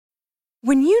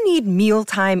When you need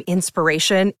mealtime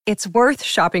inspiration, it's worth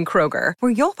shopping Kroger,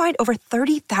 where you'll find over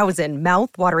 30,000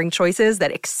 mouth-watering choices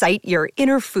that excite your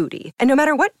inner foodie. And no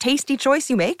matter what tasty choice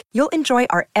you make, you'll enjoy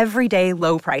our everyday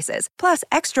low prices, plus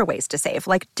extra ways to save,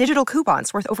 like digital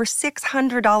coupons worth over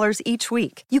 $600 each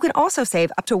week. You can also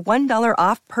save up to $1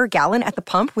 off per gallon at the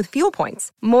pump with fuel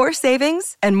points. More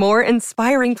savings and more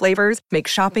inspiring flavors make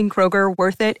shopping Kroger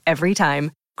worth it every time.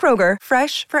 Kroger,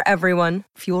 fresh for everyone.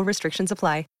 Fuel restrictions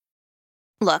apply.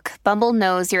 Look, Bumble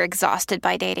knows you're exhausted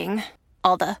by dating.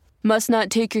 All the, must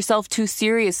not take yourself too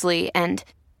seriously, and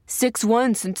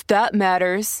 6'1" since that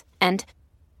matters, and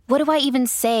what do I even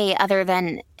say other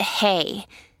than, hey?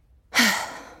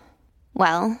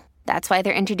 Well, that's why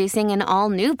they're introducing an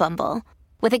all-new Bumble,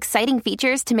 with exciting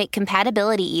features to make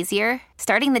compatibility easier,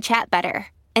 starting the chat better,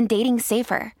 and dating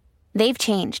safer. They've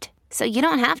changed, so you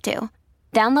don't have to.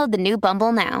 Download the new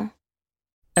Bumble now.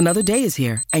 Another day is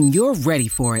here, and you're ready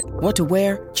for it. What to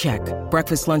wear? Check.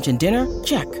 Breakfast, lunch, and dinner?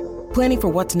 Check. Planning for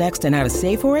what's next and how to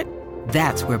save for it?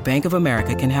 That's where Bank of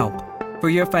America can help. For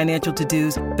your financial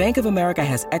to-dos, Bank of America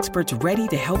has experts ready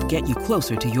to help get you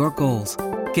closer to your goals.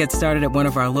 Get started at one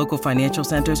of our local financial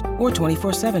centers or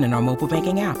 24/7 in our mobile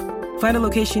banking app. Find a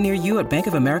location near you at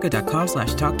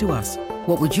bankofamerica.com/talktous.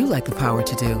 What would you like the power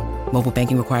to do? Mobile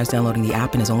banking requires downloading the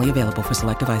app and is only available for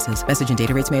select devices. Message and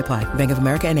data rates may apply. Bank of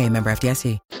America N.A., member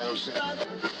FDIC.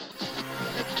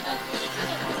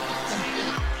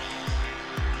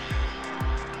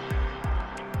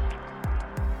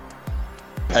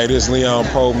 Hey, this is Leon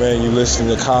Poe, man. You listen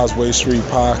to Causeway Street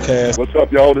Podcast. What's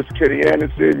up, y'all? This is Kenny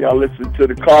Anderson. Y'all listen to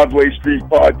the Causeway Street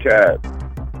Podcast.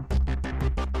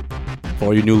 For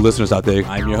all you new listeners out there,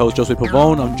 I'm your host, Josue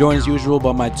Pavone. I'm joined as usual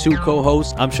by my two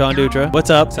co-hosts. I'm Sean Dutra. What's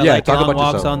up? Yeah, talk about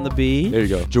walks yourself. on the bee. There you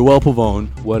go. Joel Pavone.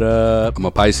 What up? I'm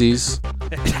a Pisces.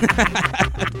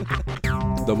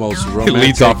 The most romantic. It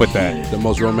leads off with that. The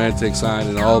most romantic sign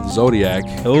in all the zodiac.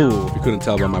 Oh, If you couldn't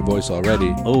tell by my voice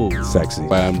already. oh, Sexy.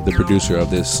 I'm the producer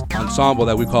of this ensemble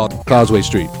that we call Causeway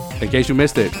Street. In case you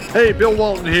missed it. Hey, Bill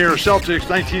Walton here, Celtics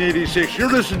 1986.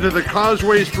 You're listening to the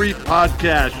Causeway Street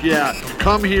Podcast. Yeah,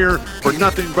 come here for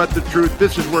nothing but the truth.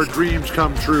 This is where dreams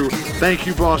come true. Thank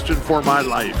you, Boston, for my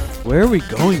life. where are we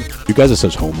going? You guys are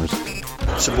such homers.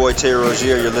 It's your boy Terry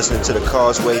Rozier. You're listening to the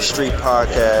Causeway Street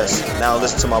Podcast. Now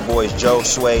listen to my boys Joe,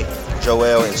 Sway,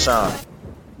 Joel, and Sean.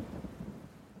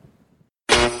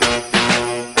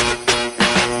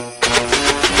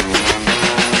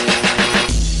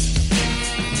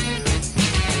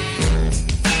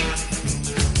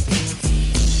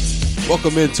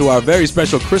 Welcome into our very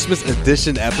special Christmas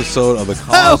edition episode of the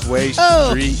Causeway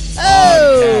Street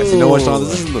Podcast. You know what, Sean?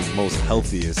 This is the most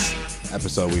healthiest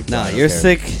episode we've done. Nah, you're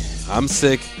sick. I'm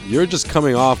sick. You're just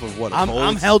coming off of what?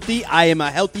 I'm healthy. I am a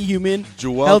healthy human.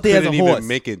 Joel healthy as a couldn't horse. even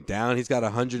make it down. He's got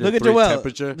 103 Look at Joel.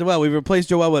 temperature. Joel, we replaced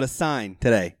Joel with a sign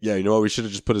today. Yeah, you know what? We should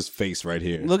have just put his face right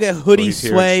here. Look at Hoodie he's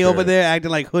here Sway in over spirit. there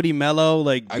acting like Hoodie Mellow,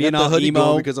 like I being got the all hoodie emo.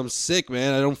 going because I'm sick,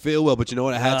 man. I don't feel well, but you know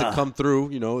what? I had to come through.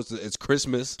 You know, it's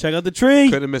Christmas. Check out the tree.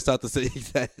 Could have missed out the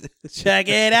Check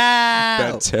it out.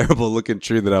 that terrible looking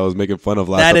tree that I was making fun of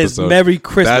last That episode. is Merry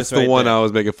Christmas. That's the right one there. I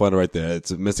was making fun of right there.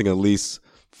 It's missing at least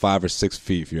 5 or 6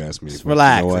 feet, if you ask me. Just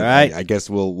relax, what? all right? I guess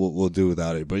we'll do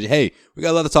without it. But hey, we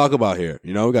got a lot to talk about here.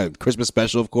 You know, we got Christmas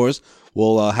special, of course.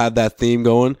 We'll have that theme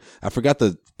going. I forgot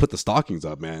to put the stockings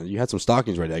up, man. You had some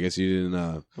stockings ready. I guess you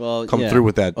didn't come through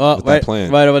with that that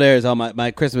plan. Right over there is all my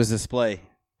Christmas display.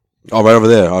 Oh, right over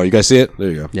there. Oh, you guys see it?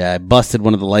 There you go. Yeah, I busted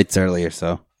one of the lights earlier,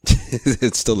 so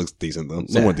It still looks decent though.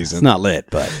 Somewhat decent. It's not lit,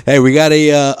 but Hey, we got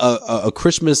a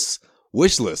Christmas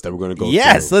wish list that we're going to go through.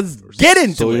 yes, let's get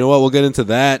into So it. you know what? We'll get into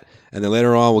that. And then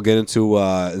later on, we'll get into,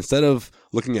 instead of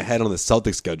looking ahead on the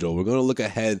Celtics schedule, we're going to look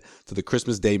ahead to the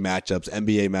Christmas Day matchups,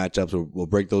 NBA matchups. We'll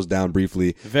break those down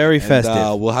briefly. Very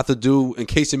festive. We'll have to do, in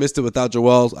case you missed it without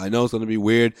Joel, I know it's going to be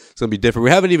weird. It's going to be different.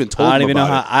 We haven't even told I him don't even know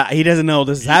about how it. he doesn't know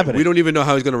this is happening. We don't even know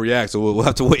how he's going to react, so we'll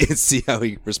have to wait and see how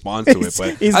he responds to it.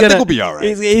 But He's I think we'll be all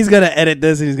right. He's gonna edit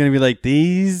this and he's gonna be like,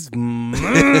 these.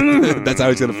 That's how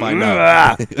he's going to find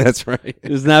out. That's right.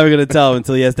 He's never gonna tell him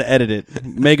until he has to edit it.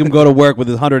 Make him go to work with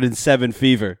his 107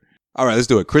 fever. All right, let's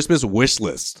do it. Christmas wish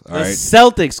list. All The right.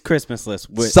 Celtics Christmas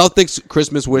list. Celtics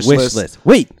Christmas wish list.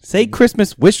 Wait, say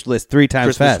Christmas wish list 3 times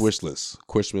Christmas fast. wish list.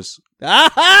 Christmas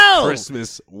Oh!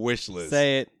 Christmas wish list.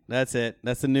 Say it. That's it.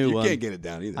 That's the new You one. can't get it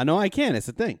down either. I know I can. It's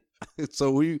a thing.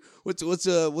 So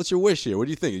what's your wish here? What do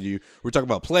you think? We're talking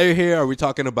about player here? Are we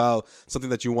talking about something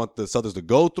that you want the Celtics to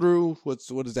go through? What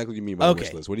exactly do you mean by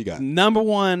wish list? What do you got? Number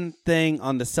one thing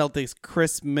on the Celtics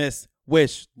Christmas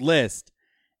wish list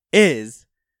is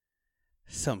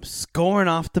some scoring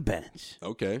off the bench.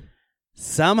 Okay.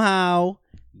 Somehow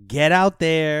get out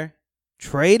there,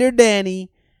 Trader Danny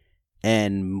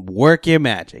and work your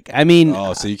magic. I mean,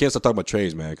 so you can't stop talking about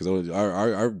trades, man, because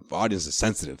our audience is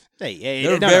sensitive. Hey,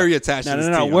 they're very attached to this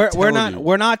team.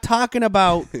 We're not talking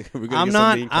about.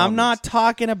 I'm not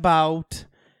talking about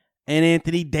an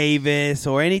Anthony Davis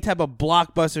or any type of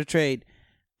blockbuster trade.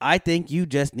 I think you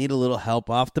just need a little help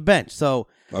off the bench. So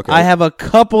I have a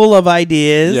couple of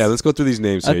ideas. Yeah, let's go through these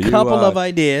names here. A couple of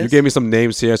ideas. You gave me some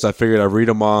names here, so I figured I'd read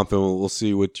them off, and we'll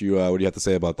see what you have to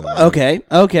say about them. Okay.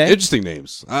 Interesting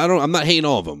names. I'm not hating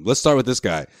all of them. Let's start with this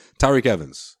guy, Tyreke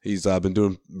Evans. He's been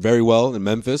doing very well in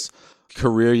Memphis.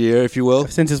 Career year, if you will,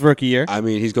 since his rookie year. I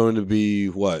mean, he's going to be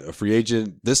a free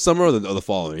agent this summer or the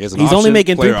following. He's only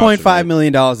making $3.5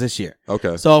 million this year.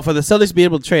 Okay. So for the Celtics to be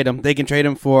able to trade him, they can trade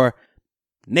him for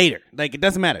Nader. Like, it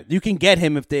doesn't matter. You can get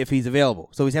him if he's available.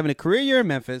 So he's having a career year in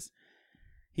Memphis.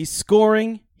 He's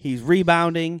scoring. He's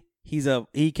rebounding.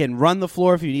 He can run the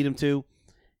floor if you need him to.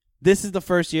 This is the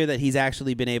first year that he's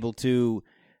actually been able to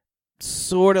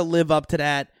sort of live up to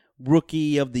that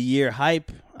rookie of the year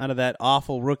hype out of that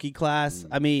awful rookie class.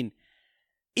 I mean,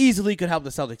 easily could help the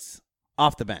Celtics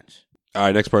off the bench. All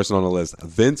right, next person on the list,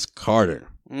 Vince Carter.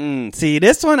 See,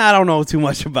 this one I don't know too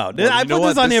much about. I put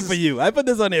this on here for you. I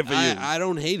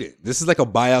don't hate it. This is like a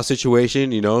buyout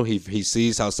situation. He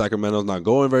sees how Sacramento's not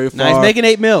going very far. Now he's making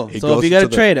 $8 million. So if you got to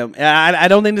trade him, I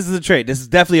don't think this is a trade. This is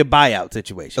definitely a buyout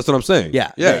situation. That's what I'm saying.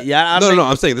 Yeah. No.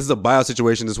 I'm saying this is a buyout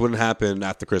situation. This wouldn't happen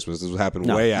after Christmas. This would happen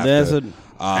way after.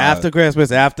 After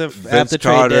Christmas, after trade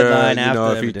Carter,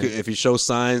 deadline, if he shows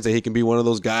signs that he can be one of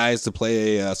those guys to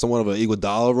play somewhat of an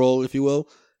Iguodala role, if you will.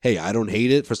 Hey, I don't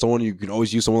hate it for someone. You can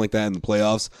always use someone like that in the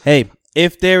playoffs. Hey,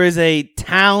 if there is a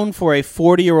town for a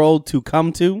 40-year-old to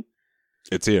come to,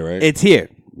 it's here, right? It's here.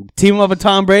 Team up with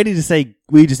Tom Brady to say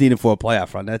we just need him for a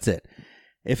playoff run. That's it.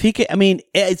 If he can, I mean,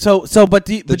 but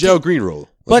the Joe Green role.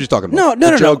 What are you talking about?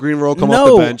 No. Joe Green role come off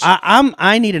the bench.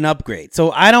 I need an upgrade. So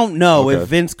I don't know if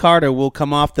Vince Carter will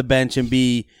come off the bench and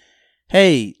be,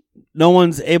 hey, no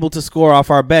one's able to score off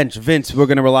our bench. Vince, we're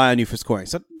going to rely on you for scoring.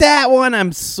 So that one,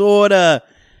 I'm sort of.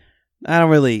 I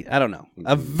don't know.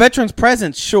 A veteran's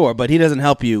presence, sure, but he doesn't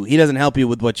help you. He doesn't help you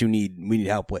with what we need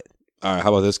help with. All right, how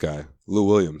about this guy, Lou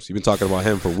Williams? You've been talking about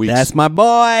him for weeks. That's my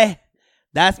boy.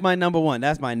 That's my number one.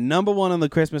 That's my number one on the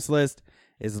Christmas list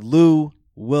is Lou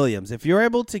Williams. If you're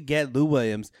able to get Lou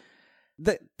Williams,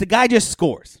 the guy just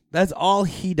scores. That's all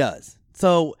he does.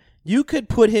 So you could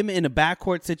put him in a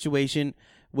backcourt situation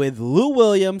with Lou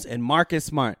Williams and Marcus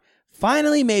Smart.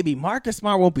 Finally, maybe Marcus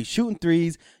Smart won't be shooting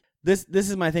threes. This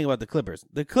is my thing about the Clippers.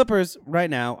 The Clippers right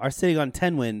now are sitting on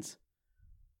 10 wins,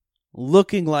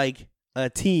 looking like a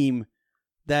team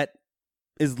that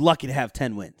is lucky to have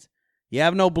 10 wins. You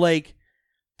have no Blake.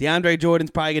 DeAndre Jordan's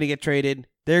probably going to get traded.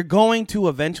 They're going to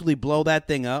eventually blow that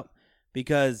thing up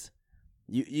because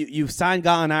you've signed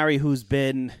Gallinari,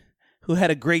 who had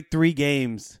a great 3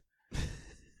 games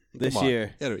this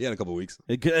year. He had a couple weeks.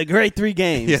 A great 3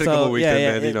 games. He had a couple weeks.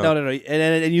 No.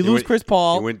 And you lose Chris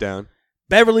Paul. He went down.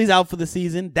 Beverly's out for the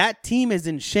season. That team is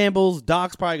in shambles.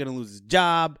 Doc's probably going to lose his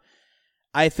job.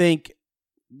 I think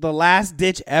the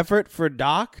last-ditch effort for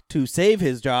Doc to save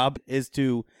his job is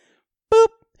to,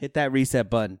 hit that reset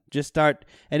button. Just start.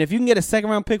 And if you can get a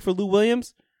second-round pick for Lou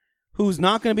Williams, who's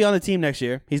not going to be on the team next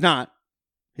year. He's not.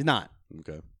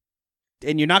 Okay.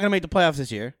 And you're not going to make the playoffs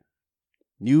this year.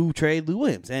 You trade Lou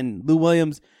Williams. And Lou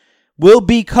Williams will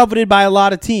be coveted by a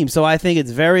lot of teams. So I think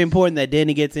it's very important that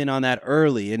Danny gets in on that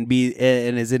early and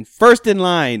is in first in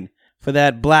line for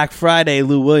that Black Friday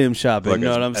Lou Williams shopping. You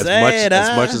know what I'm saying?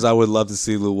 As much as I would love to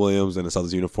see Lou Williams in a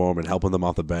Celtics uniform and helping them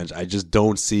off the bench, I just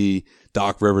don't see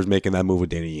Doc Rivers making that move with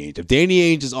Danny Ainge. If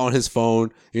Danny Ainge is on his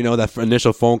phone, that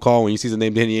initial phone call when he sees the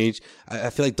name Danny Ainge, I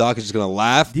feel like Doc is just going to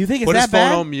laugh. Do you think it's put that his phone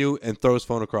bad? on mute and throw his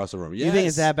phone across the room. Yes. You think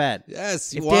it's that bad?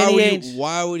 Yes.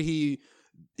 Why would he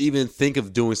even think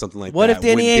of doing something like what that? If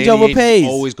Danny Ainge overpays?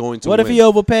 Always going to what win. If he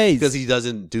overpays? Because he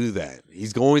doesn't do that.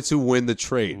 He's going to win the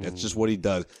trade. That's just what he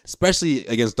does, especially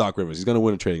against Doc Rivers. He's going to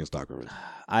win a trade against Doc Rivers.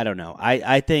 I don't know.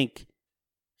 I think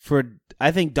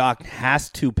Doc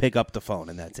has to pick up the phone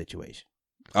in that situation.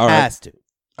 All right. Has to.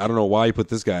 I don't know why you put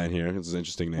this guy in here. It's an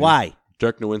interesting name. Why?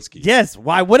 Dirk Nowitzki. Yes.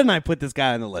 Why wouldn't I put this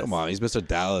guy on the list? Come on, he's Mr.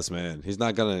 Dallas, man. He's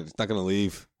not gonna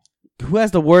leave. Who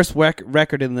has the worst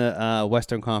record in the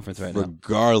Western Conference right now?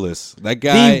 Regardless, that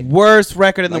guy. The worst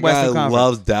record in the Western Conference.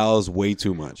 Loves Dallas way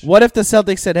too much. What if the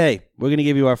Celtics said, "Hey, we're going to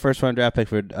give you our first-round draft pick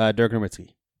for Dirk Nowitzki"?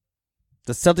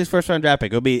 The Celtics' first-round draft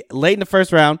pick. It'll be late in the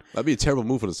first round. That'd be a terrible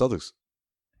move for the Celtics.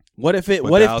 What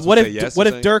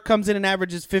if Dirk comes in and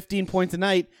averages 15 points a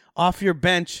night off your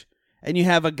bench, and you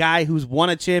have a guy who's won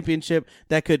a championship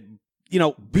that could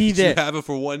be there. You have it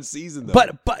for one season, though.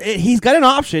 But he's got an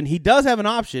option. He does have an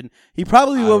option. He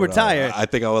probably will retire. I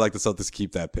think I would like the Celtics to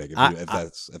keep that pick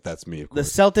if that's me. Of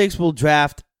course. The Celtics will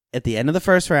draft at the end of the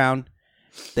first round.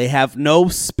 They have no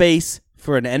space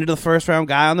for an end of the first round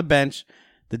guy on the bench.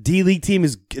 The G League team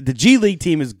is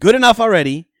good enough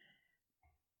already.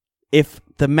 If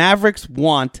the Mavericks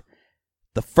want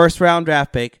the first round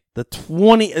draft pick,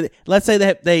 let's say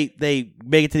they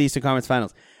make it to the Eastern Conference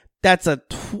Finals. That's a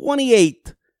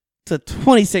 28th to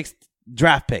 26th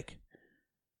draft pick.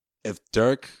 If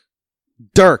Dirk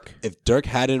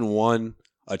hadn't won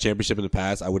a championship in the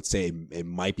past, I would say it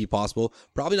might be possible.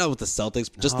 Probably not with the Celtics.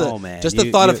 Just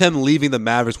the thought of him leaving the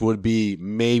Mavericks would be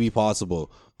maybe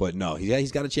possible. But no,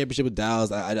 he's got a championship with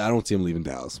Dallas. I don't see him leaving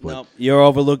Dallas. But. No,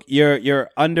 you're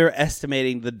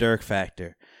underestimating the Dirk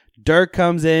factor. Dirk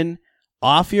comes in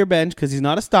off your bench because he's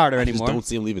not a starter anymore. I just don't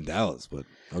see him leaving Dallas. But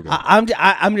okay.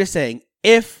 I'm just saying,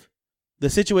 if the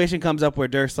situation comes up where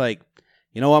Dirk's like,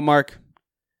 you know what, Mark?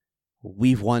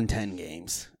 We've won 10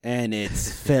 games, and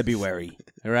it's February,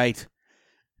 all right?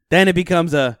 Then it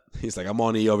becomes he's like, I'm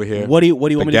on E over here. What do you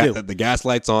want me to do? The gas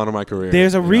lights on in my career.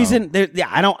 There's a reason.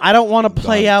 I don't want to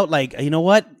play out like, you know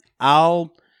what?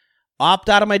 I'll opt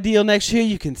out of my deal next year.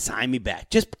 You can sign me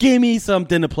back. Just give me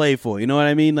something to play for. You know what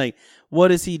I mean? Like, what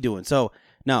is he doing? So,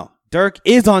 no, Dirk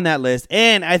is on that list,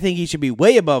 and I think he should be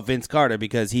way above Vince Carter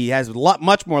because he has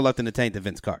much more left in the tank than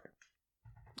Vince Carter.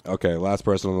 Okay, last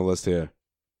person on the list here.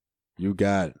 You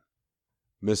got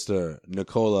Mr.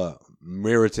 Nikola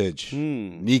Mirotic.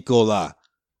 Nikola.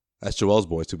 That's Joel's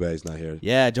boy. Too bad he's not here.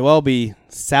 Yeah, Joel be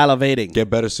salivating. Get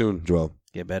better soon, Joel.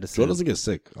 Get better soon. Joel doesn't get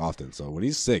sick often, so when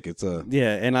he's sick, it's a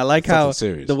and I like how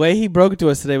serious. The way he broke it to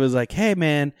us today was like, "Hey,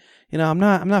 man, I'm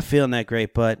not feeling that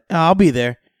great, but I'll be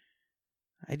there.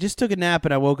 I just took a nap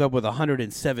and I woke up with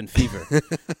 107 fever.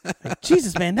 Like,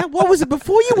 Jesus, man, what was it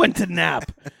before you went to nap?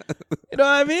 You know what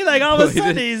I mean? Like all of a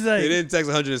sudden he's like, he didn't text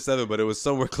 107, but it was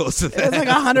somewhere close to that. It was like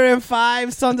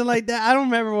 105, something like that. I don't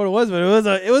remember what it was, but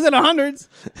it was in the hundreds.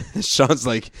 Sean's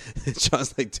like,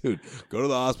 dude, go to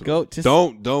the hospital.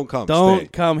 Don't come.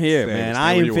 Don't come here, man.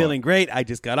 I am feeling great. I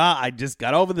just got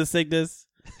over the sickness.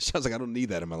 Sean's like, I don't need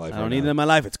that in my life. I don't need that in my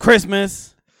life. It's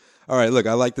Christmas. All right, look,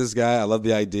 I like this guy. I love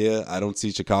the idea. I don't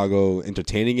see Chicago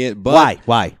entertaining it. But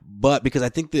Why? But because I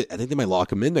think they might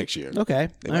lock him in next year. Okay,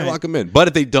 they might lock him in. But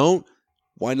if they don't,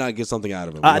 why not get something out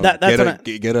of him?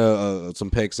 Get some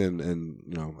picks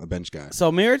and a bench guy.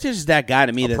 So Mirotic is that guy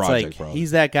to me.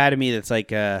 He's that guy to me that's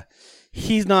like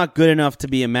he's not good enough to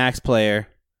be a max player.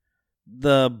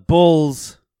 The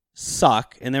Bulls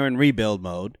suck and they're in rebuild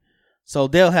mode, so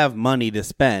they'll have money to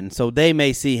spend. So they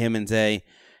may see him and say,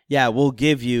 yeah, we'll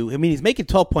give you. I mean, he's making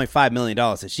 $12.5 million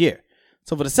this year.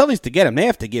 So for the Celtics to get him, they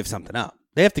have to give something up.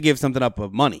 They have to give something up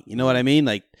of money. You know what I mean?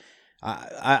 Like,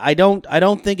 I don't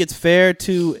think it's fair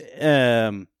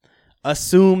to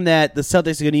assume that the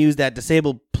Celtics are going to use that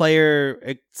disabled player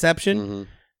exception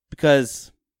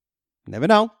because you never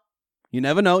know. You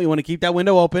never know. You want to keep that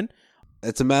window open.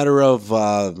 It's a matter of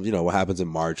what happens in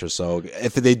March or so.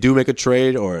 If they do make a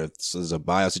trade or if there's a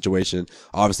buyout situation,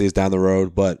 obviously it's down the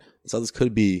road, but the Celtics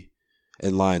could be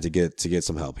in line to get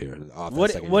some help here.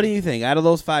 What do you think out of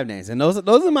those 5 names? And those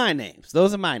are my names.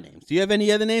 Those are my names. Do you have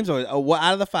any other names, or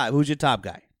out of the 5, who's your top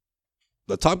guy?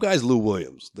 The top guy is Lou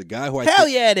Williams, the guy who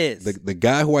it is the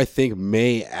guy who I think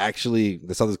may actually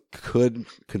the Celtics could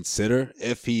consider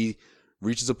if he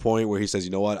reaches a point where he says,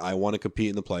 you know what, I want to compete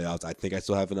in the playoffs. I think I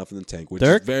still have enough in the tank, which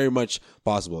Dirk? is very much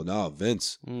possible. No,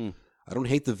 Vince. I don't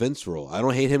hate the Vince role. I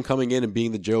don't hate him coming in and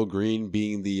being the Gerald Green,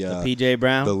 being the PJ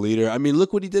Brown, the leader. I mean,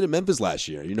 look what he did in Memphis last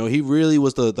year. He really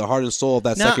was the heart and soul of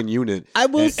that second unit. I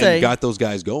will say, and got those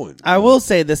guys going. I will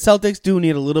say the Celtics do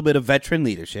need a little bit of veteran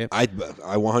leadership. I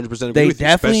 100% agree with you,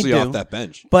 especially off that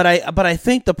bench. But I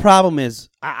think the problem is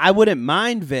I wouldn't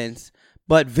mind Vince,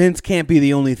 but Vince can't be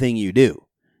the only thing you do.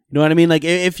 You know what I mean? Like,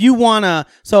 if you want to...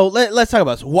 So, let's talk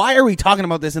about this. Why are we talking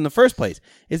about this in the first place?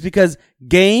 It's because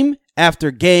game after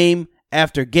game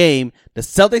after game, the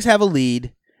Celtics have a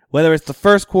lead, whether it's the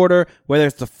first quarter, whether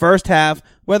it's the first half,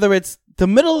 whether it's the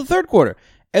middle of the third quarter.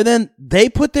 And then they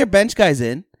put their bench guys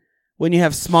in when you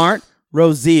have Smart,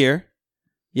 Rozier,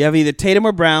 you have either Tatum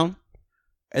or Brown,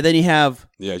 and then you have...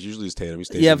 Yeah, it's usually Tatum. He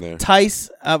stays you have in there. Tice,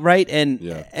 right? And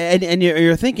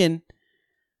you're thinking...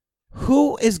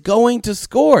 Who is going to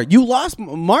score? You lost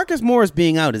Marcus Morris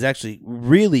being out is actually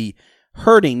really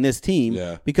hurting this team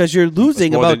because you're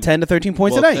losing about 10 to 13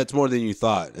 points a night. That's more than you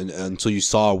thought, and until you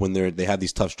saw when they have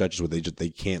these tough stretches where they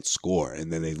can't score,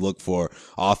 and then they look for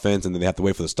offense, and then they have to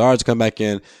wait for the stars to come back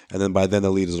in, and then by then the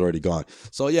lead is already gone.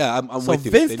 So yeah, I'm with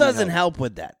you. Vince doesn't help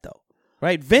with that though.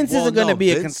 Right? Vince isn't going to be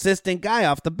Vince, a consistent guy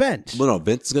off the bench. Well, no,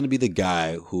 Vince is going to be the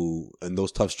guy who, in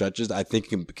those tough stretches, I think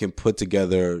can put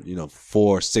together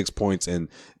 4-6 points in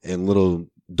little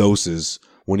doses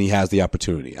when he has the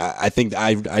opportunity. I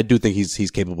do think he's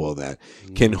capable of that.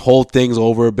 Can hold things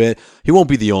over a bit. He won't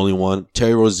be the only one.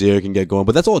 Terry Rozier can get going,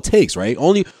 but that's all it takes, right?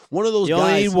 Only one of those you guys.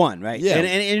 only need one, right? Yeah.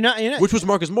 And you're not, which was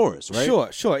Marcus Morris, right?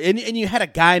 Sure. And you had a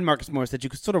guy in Marcus Morris that you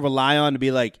could sort of rely on to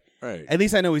be like, right. At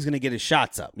least I know he's going to get his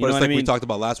shots up. You but know it's what like I mean? we talked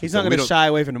about last week. He's not going to shy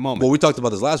away from the moment. Well, we talked about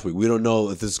this last week. We don't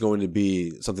know if this is going to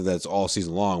be something that's all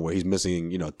season long, where he's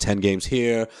missing 10 games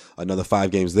here, another 5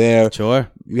 games there. Sure.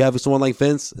 You have someone like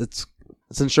Vince, it's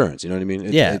insurance. You know what I mean?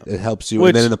 It helps you.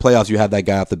 And then in the playoffs, you have that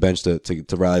guy off the bench to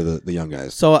rally the young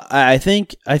guys. So I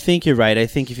think you're right. I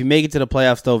think if you make it to the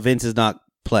playoffs, though, Vince is not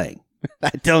playing.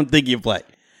 I don't think you play.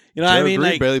 You know Jared what I mean?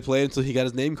 Green barely played until he got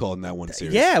his name called in that one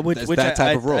series. Yeah, that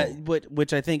type of role.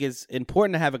 Which I think is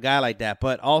important to have a guy like that.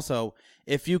 But also,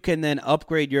 if you can then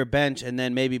upgrade your bench and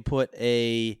then maybe put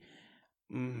I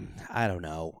don't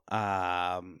know,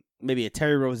 maybe a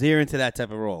Terry Rozier into that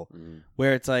type of role,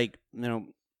 where it's like,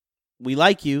 we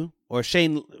like you, or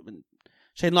Shane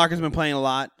Larkin's been playing a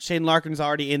lot. Shane Larkin's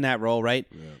already in that role, right?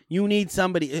 Yeah. You need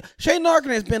somebody. Shane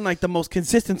Larkin has been like the most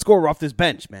consistent scorer off this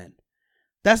bench, man.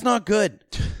 That's not good.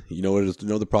 You know what?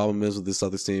 The problem is with this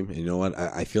Celtics team. And you know what?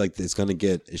 I feel like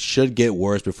it should get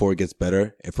worse before it gets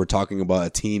better. If we're talking about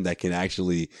a team that can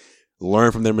actually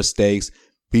learn from their mistakes,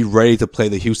 be ready to play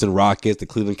the Houston Rockets, the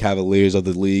Cleveland Cavaliers of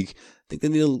the league. I think they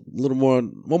need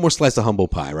one more slice of humble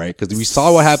pie, right? Because we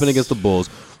saw what happened against the Bulls.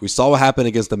 We saw what happened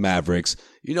against the Mavericks.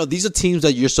 These are teams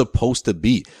that you're supposed to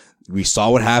beat. We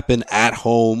saw what happened at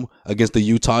home against the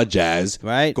Utah Jazz.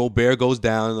 Right. Gobert goes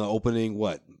down in the opening,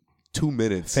 2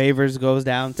 minutes. Favors goes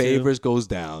down. Goes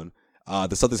down.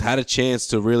 The Celtics had a chance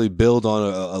to really build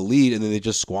on a lead, and then they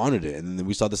just squandered it. And then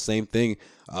we saw the same thing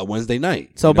Wednesday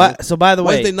night. So by the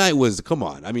way, Wednesday night was, come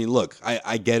on. I mean, look,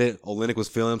 I get it. Olynyk was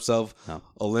feeling himself. No.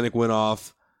 Olynyk went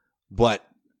off, but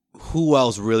who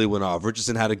else really went off?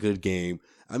 Richardson had a good game.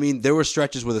 I mean, there were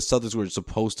stretches where the Celtics were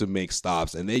supposed to make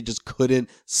stops, and they just couldn't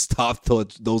stop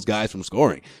those guys from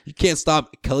scoring. You can't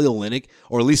stop Kelly Olynyk,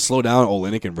 or at least slow down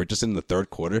Olynyk and Richardson in the third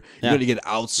quarter. You're going to get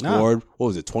outscored. No. What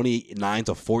was it,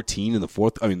 29-14 in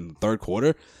the third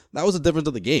quarter? That was the difference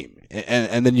of the game.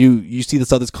 And then you see the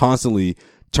Celtics constantly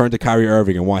turn to Kyrie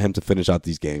Irving and want him to finish out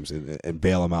these games and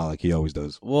bail him out like he always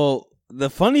does. Well, the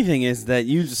funny thing is that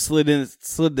you just slid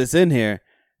this in here,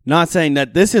 not saying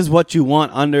that this is what you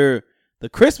want under the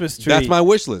Christmas tree. That's my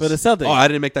wish list for the Celtics. Oh, I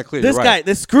didn't make that clear. This guy,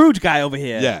 this Scrooge guy over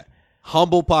here. Yeah.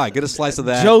 Humble pie. Get a slice of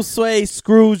that. Josue,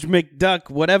 Scrooge, McDuck,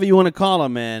 whatever you want to call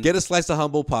him, man. Get a slice of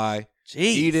humble pie. Jeez.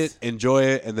 Eat it, enjoy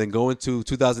it, and then go into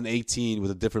 2018 with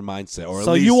a different mindset. Or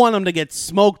so you want them to get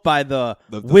smoked by the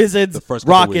Wizards, the first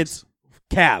Rockets,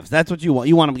 Cavs. That's what you want.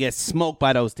 You want them to get smoked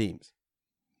by those teams.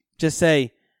 Just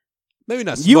say, maybe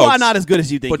not. You are not as good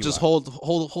as you think. But just hold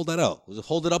that up. Just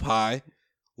hold it up high.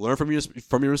 Learn from your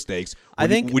mistakes.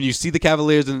 When you see the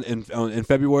Cavaliers in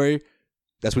February,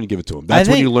 that's when you give it to them. That's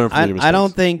when you learn from your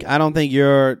mistakes. I don't think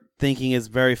your thinking is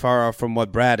very far off from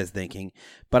what Brad is thinking.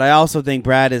 But I also think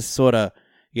Brad is sort of,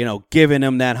 giving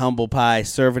him that humble pie,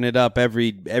 serving it up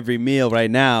every meal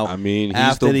right now. I mean,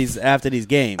 after these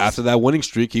games, after that winning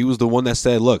streak, he was the one that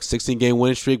said, "Look, 16-game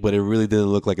winning streak," but it really didn't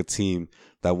look like a team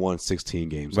that won 16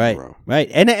 games in a row. Right.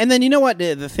 And then you know what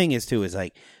the thing is too is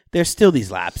like, there's still these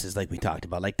lapses like we talked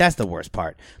about. Like, that's the worst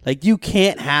part. Like, you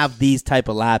can't have these type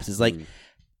of lapses. Like,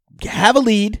 have a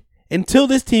lead until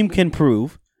this team can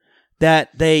prove that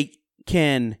they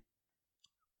can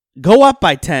go up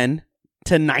by 10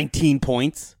 to 19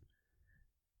 points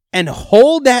and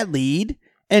hold that lead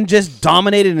and just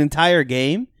dominate an entire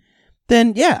game.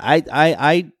 Then, yeah,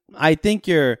 I think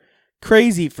you're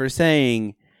crazy for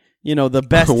saying, the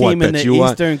best team in the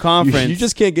Eastern Conference. You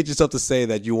just can't get yourself to say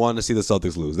that you want to see the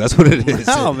Celtics lose. That's what it is.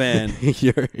 Oh, man.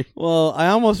 Well, I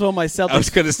almost won my Celtics. I was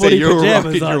going to say, you're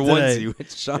rocking your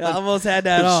onesie. Sean, I almost had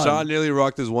that on. Sean nearly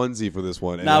rocked his onesie for this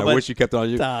one, and I wish you kept it on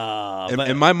you.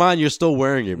 In my mind, you're still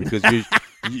wearing it because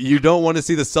you don't want to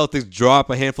see the Celtics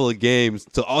drop a handful of games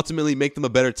to ultimately make them a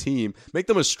better team, make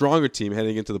them a stronger team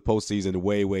heading into the postseason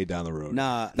way, way down the road.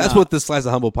 That's what this slice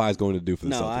of humble pie is going to do for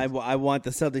the Celtics. I want the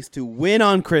Celtics to win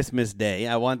on Christmas Day.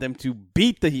 I want them to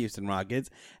beat the Houston Rockets,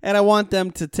 and I want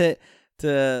them to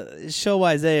show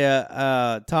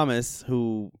Isaiah Thomas,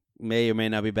 who may or may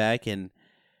not be back, and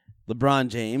LeBron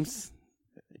James.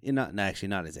 Not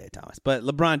Isaiah Thomas, but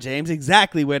LeBron James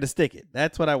exactly where to stick it.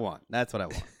 That's what I want.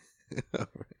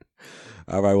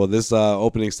 All right. Well, this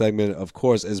opening segment, of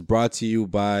course, is brought to you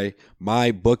by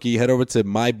MyBookie. Head over to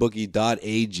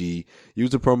mybookie.ag. Use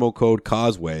the promo code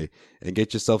Causeway and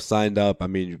get yourself signed up. I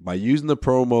mean, by using the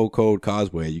promo code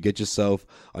Causeway, you get yourself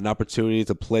an opportunity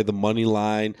to play the money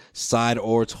line, side,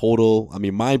 or total. I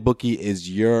mean, MyBookie is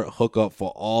your hookup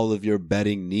for all of your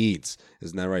betting needs.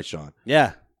 Isn't that right, Sean?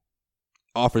 Yeah.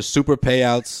 Offers super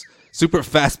payouts, super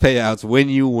fast payouts when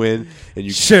you win, and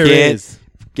you sure can't is.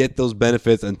 Get those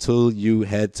benefits until you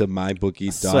head to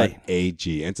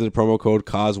mybookie.ag. Enter the promo code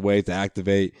Causeway to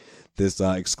activate this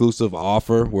exclusive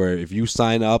offer where if you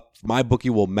sign up, MyBookie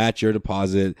will match your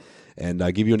deposit and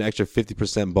give you an extra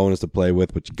 50% bonus to play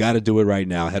with. But you got to do it right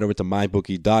now. Head over to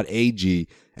mybookie.ag.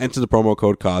 Enter the promo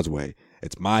code Causeway.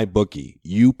 It's MyBookie.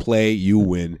 You play, you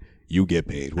win, you get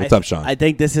paid. What's up, Sean? I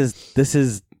think this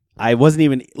is. I wasn't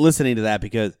even listening to that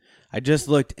because I just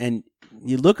looked and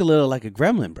you look a little like a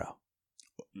gremlin, bro.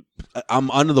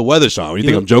 I'm under the weather, Sean. You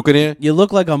think I'm joking here? You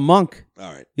look like a monk.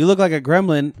 All right. You look like a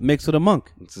gremlin mixed with a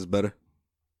monk. This is better.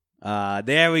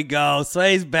 There we go.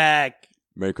 Sway's back.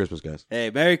 Merry Christmas, guys. Hey,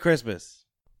 Merry Christmas.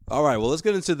 All right, well, let's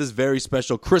get into this very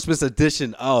special Christmas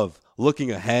edition of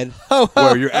Looking Ahead,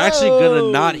 where you're actually going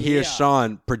to not hear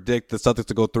Sean predict the Celtics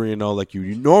to go 3-0 like you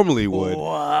normally would.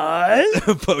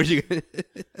 What?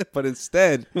 but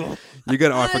instead, you're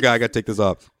going to... Oh, I forgot. I got to take this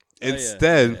off.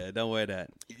 Instead, don't worry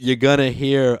that. You're going to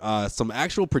hear some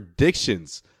actual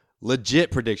predictions,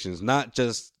 legit predictions, not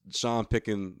just Sean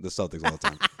picking the Celtics all the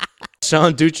time.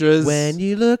 Sean Dutra's... When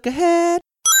you look ahead.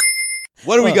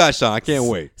 What do we got, Sean? I can't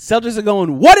wait. Celtics are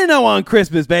going 1-0 on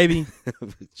Christmas, baby.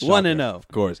 1-0. Of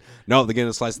course. No, they're getting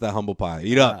a slice of that humble pie.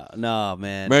 Eat up. No,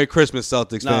 man. Merry Christmas,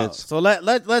 Celtics fans. So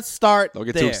let's start Don't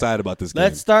get there. too excited about this game.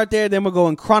 Let's start there. Then we'll go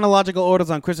in chronological orders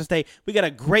on Christmas Day. We got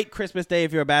a great Christmas Day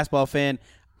if you're a basketball fan.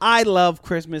 I love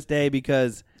Christmas Day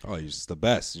because... Oh, you're just the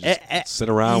best. You just sit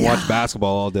around and watch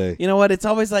basketball all day. You know what? It's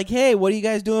always like, hey, what are you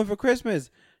guys doing for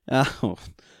Christmas?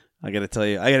 I gotta tell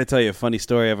you a funny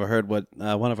story. I've heard what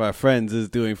one of our friends is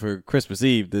doing for Christmas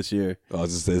Eve this year. Oh,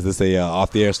 is this a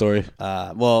off the air story?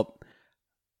 Well,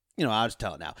 I'll just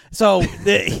tell it now. So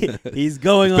he's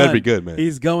going on. Better be good, man.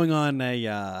 He's going on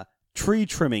a tree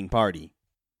trimming party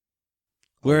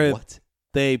where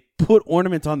they put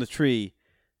ornaments on the tree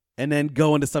and then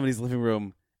go into somebody's living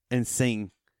room and sing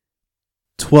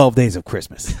 12 Days of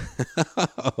Christmas.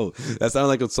 Oh, that sounded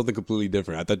like something completely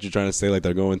different. I thought you were trying to say like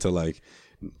they're going to like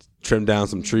trim down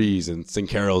some trees and sing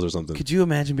carols or something. Could you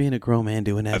imagine being a grown man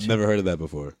doing that? I've never heard of that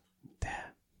before.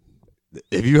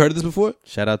 Have you heard of this before?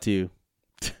 Shout out to you.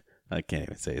 I can't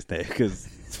even say his name because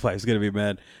his wife's going to be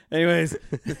mad. Anyways,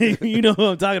 you know who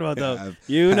I'm talking about, though.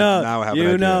 You know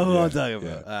who I'm talking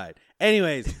about. All right.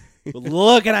 Anyways,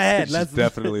 looking ahead. She's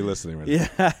definitely listening right now.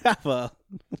 Yeah, well.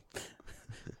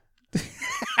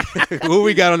 What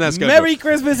we got on that schedule? Merry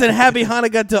Christmas and Happy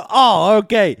Hanukkah to all.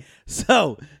 Okay,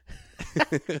 so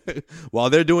while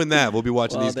they're doing that, we'll be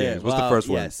watching these games. What's the first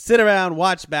one? Sit around,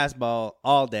 watch basketball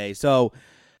all day. So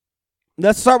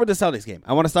let's start with the Celtics game.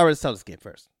 I want to start with the Celtics game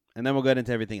first, and then we'll get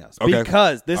into everything else. Okay.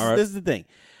 Because this is the thing.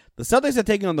 The Celtics are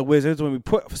taking on the Wizards. When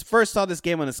we first saw this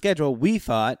game on the schedule, we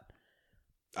thought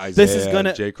Isaiah, this is going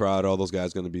to... Jay Crowder, all those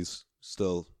guys going to be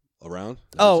still around.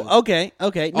 Oh, okay.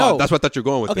 No, that's what I thought you were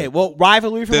going with. Okay, well,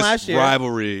 rivalry from last year.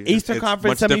 Rivalry, Eastern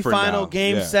Conference semifinal,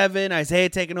 Game 7. Isaiah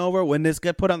taking over. When this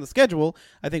got put on the schedule,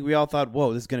 I think we all thought,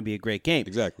 "Whoa, this is going to be a great game."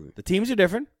 Exactly. The teams are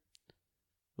different.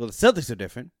 Well, the Celtics are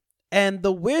different, and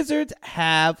the Wizards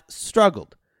have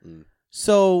struggled.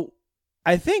 So,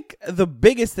 I think the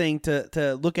biggest thing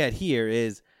to look at here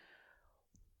is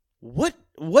what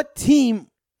team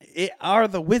are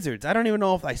the Wizards? I don't even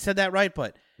know if I said that right,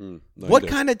 but. What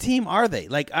kind of team are they?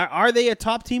 Like, are they a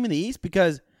top team in the East?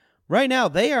 Because right now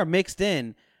they are mixed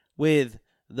in with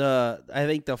I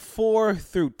think the 4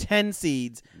 through 10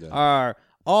 seeds are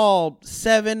all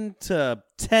 7 to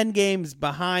 10 games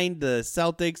behind the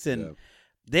Celtics, and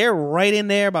they're right in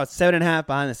there, about 7.5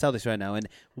 behind the Celtics right now. And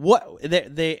what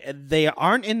they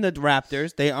aren't in the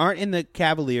Raptors, they aren't in the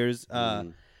Cavaliers.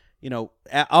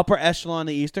 Upper echelon of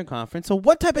the Eastern Conference. So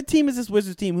what type of team is this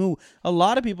Wizards team who a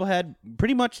lot of people had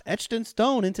pretty much etched in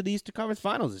stone into the Eastern Conference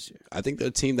Finals this year? I think they're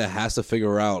a team that has to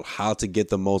figure out how to get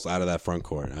the most out of that front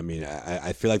court. I mean,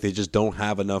 I feel like they just don't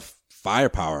have enough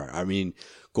firepower. I mean,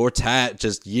 Gortat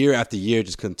just year after year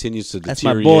just continues to deteriorate. That's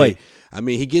my boy. I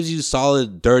mean, he gives you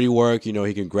solid, dirty work. He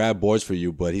can grab boards for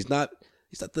you, but he's not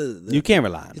the you can't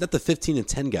rely on him. He's not the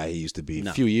 15-10 guy he used to be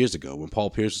a few years ago when Paul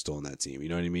Pierce was still on that team. You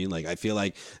know what I mean? Like, I feel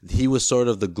like he was sort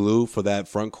of the glue for that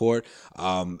front court.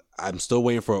 I'm still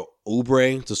waiting for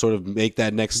Oubre to sort of make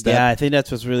that next step. Yeah, I think that's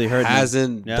what's really hurting.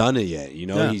 Hasn't done it yet.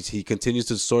 He continues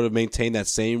to sort of maintain that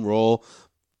same role.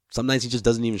 some nights he just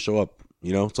doesn't even show up.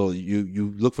 So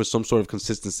you look for some sort of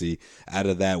consistency out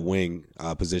of that wing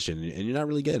position, and you're not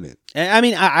really getting it. I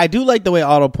mean, I do like the way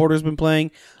Otto Porter's been playing.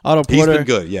 He's been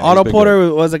good. Yeah, Otto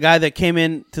Porter was a guy that came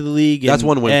into the league. That's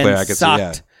one win player I can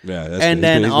sucked. see. Yeah. And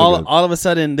then all of a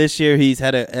sudden this year he's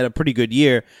had a pretty good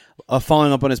year,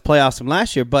 following up on his playoffs from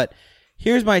last year. But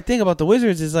here's my thing about the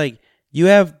Wizards is like you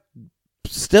have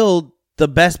still the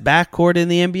best backcourt in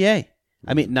the NBA.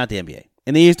 I mean, not the NBA,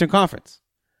 in the Eastern Conference.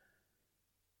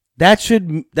 That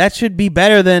should be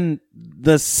better than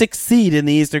the 6th seed in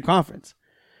the Eastern Conference.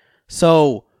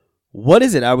 So what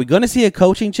is it? Are we going to see a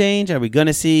coaching change? Are we going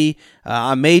to see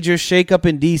a major shakeup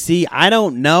in DC? I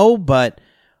don't know, but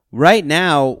right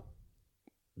now,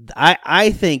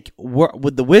 I think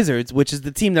with the Wizards, which is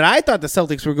the team that I thought the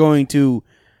Celtics were going to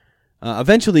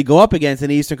eventually go up against in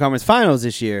the Eastern Conference Finals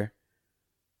this year,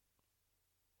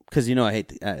 because I don't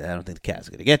think the Cavs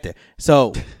are going to get there.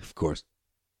 So of course.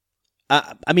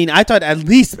 I mean, I thought at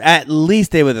least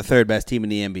they were the 3rd best team in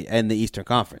the NBA and the Eastern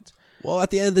Conference. Well, at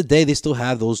the end of the day, they still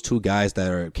have those 2 guys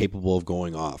that are capable of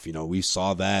going off. We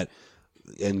saw that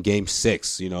in Game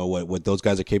 6. What those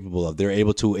guys are capable of. They're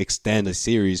able to extend a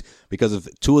series because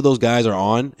if 2 of those guys are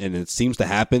on, and it seems to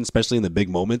happen, especially in the big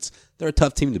moments, they're a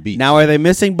tough team to beat. Now, are they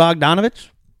missing Bogdanovich?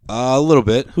 A little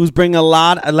bit. Who's bringing a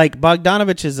lot. Like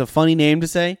Bogdanovich is a funny name to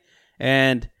say,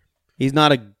 and he's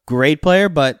not a great player,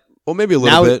 but maybe a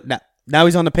little bit. Now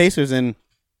he's on the Pacers, and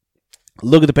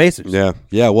look at the Pacers.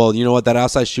 Yeah. Well, you know what? That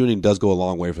outside shooting does go a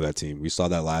long way for that team. We saw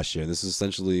that last year. This is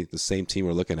essentially the same team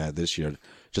we're looking at this year.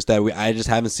 Just that I just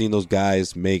haven't seen those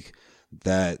guys make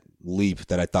that leap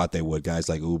that I thought they would. Guys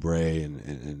like Oubre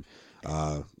and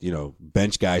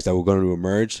bench guys that were going to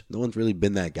emerge. No one's really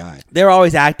been that guy. They're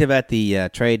always active at the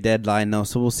trade deadline, though,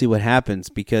 so we'll see what happens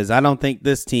because I don't think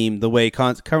this team, the way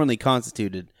currently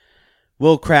constituted,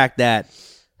 will crack that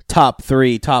top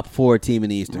 3, top 4 team in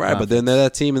the Eastern Conference. But then they're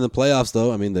that team in the playoffs,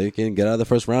 though. I mean, they can get out of the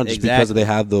first round just because they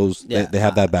have those. Yeah. They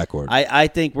have that backcourt. I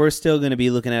think we're still going to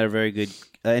be looking at a very good,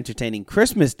 entertaining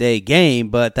Christmas Day game,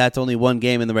 but that's only one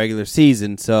game in the regular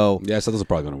season. So Celtics are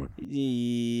probably going to win.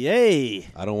 Yay!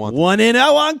 I don't want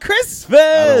 1-0 on Christmas.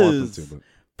 I don't want them to. But.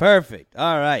 Perfect.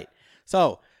 All right.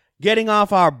 So getting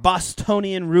off our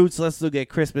Bostonian roots, let's look at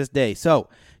Christmas Day. So.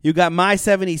 You got my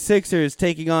 76ers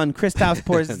taking on Kristaps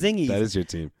Porzingis. That is your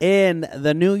team. In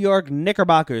the New York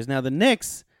Knickerbockers. Now, the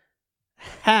Knicks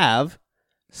have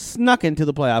snuck into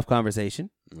the playoff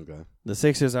conversation. Okay. The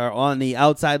Sixers are on the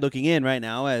outside looking in right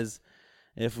now, as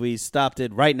if we stopped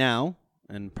it right now,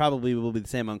 and probably will be the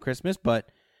same on Christmas, but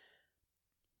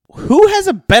who has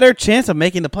a better chance of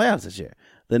making the playoffs this year?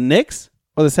 The Knicks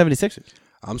or the 76ers?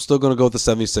 I'm still going to go with the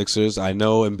 76ers. I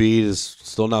know Embiid is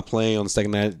still not playing on the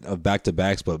second night of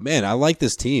back-to-backs, but, man, I like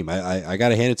this team. I got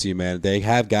to hand it to you, man. They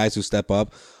have guys who step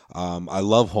up. I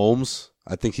love Holmes.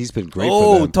 I think he's been great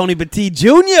for them. Tony Petit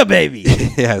Jr., baby.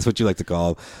 Yeah, that's what you like to call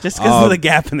him. Just because of the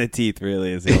gap in the teeth,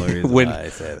 really, is the only reason why I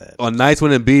say that. On nights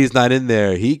when Embiid's not in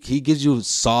there, he gives you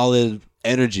solid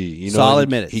energy. Solid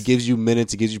minutes. He gives you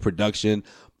minutes. He gives you production,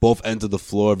 both ends of the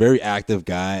floor. Very active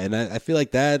guy, and I feel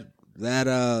like that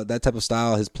type of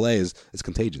style, his play is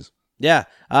contagious. Yeah.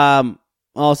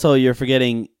 Also, you're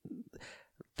forgetting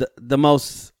the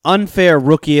most unfair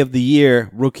rookie of the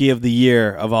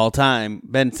year of all time.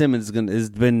 Ben Simmons has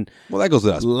been that goes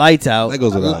without lights out. That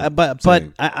goes without.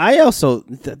 But I also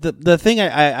the thing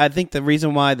I think the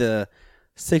reason why the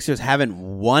Sixers haven't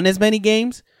won as many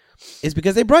games is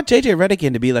because they brought JJ Redick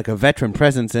in to be like a veteran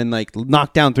presence and like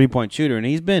knock down 3-point shooter, and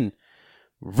he's been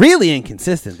really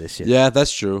inconsistent this year. Yeah,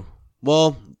 that's true.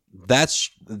 Well, that's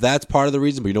part of the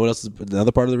reason. But you know what else is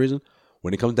another part of the reason?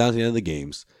 When it comes down to the end of the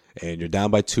games and you're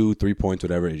down by 2, 3 points,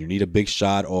 whatever, and you need a big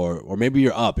shot, or maybe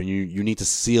you're up and you need to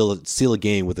seal a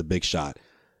game with a big shot.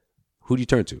 Who do you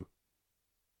turn to?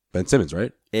 Ben Simmons,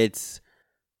 right? It's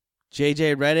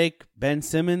JJ Redick, Ben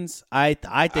Simmons. I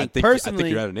think personally, I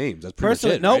think you're out of names. That's pretty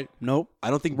much it, nope, right? Nope.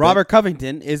 I don't think Robert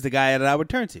Covington is the guy that I would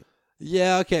turn to.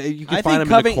 Yeah, okay. You can find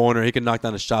him in the corner. He can knock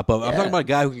down a shot. But I'm talking about a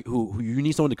guy who you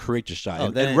need someone to create your shot.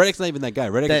 And Redick's not even that guy.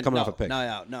 Redick is coming off a pick.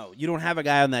 No. You don't have a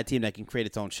guy on that team that can create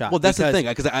its own shot. Well, that's the thing.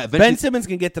 Because Ben Simmons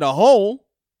can get to the hole,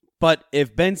 but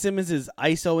if Ben Simmons is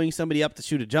ISOing somebody up to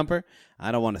shoot a jumper,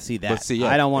 I don't want to see that. But see, yeah,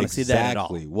 I don't want to see that at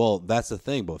all. Well, that's the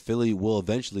thing. But Philly will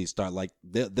eventually start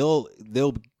they'll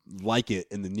like it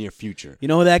in the near future. You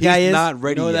know who that guy is? Not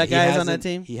ready. You know who yet. that guy is on that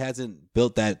team? He hasn't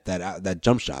built that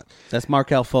jump shot. That's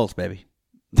Markelle Fultz, baby.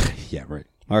 Yeah, right.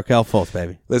 Markelle Fultz,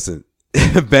 baby. Listen,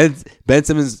 Ben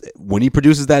Simmons, when he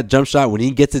produces that jump shot, when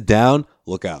he gets it down,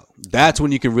 look out. That's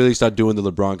when you can really start doing the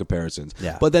LeBron comparisons.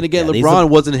 Yeah. But then again, LeBron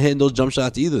wasn't hitting those jump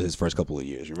shots either his first couple of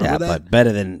years. Remember that? But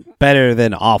better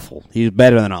than awful. He's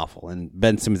better than awful, and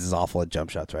Ben Simmons is awful at jump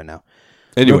shots right now.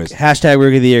 Anyways, hashtag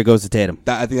Rookie of the Year goes to Tatum.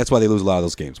 I think that's why they lose a lot of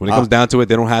those games. When it comes down to it,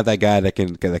 they don't have that guy that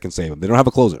can save them. They don't have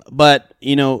a closer. But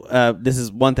this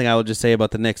is one thing I will just say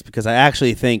about the Knicks, because I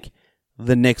actually think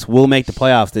the Knicks will make the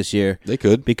playoffs this year. They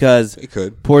could, because they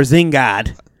could.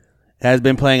 Porzingis has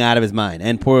been playing out of his mind,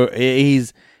 and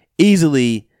he's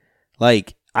easily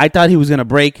I thought he was gonna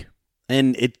break,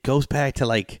 and it goes back to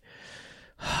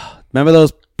remember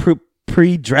those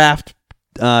pre-draft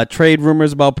trade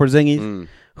rumors about Porzingis.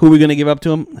 Who are we going to give up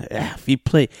to him?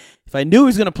 If I knew he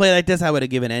was going to play like this, I would have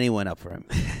given anyone up for him.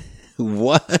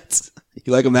 What?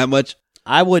 You like him that much?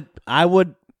 I would.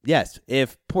 Yes.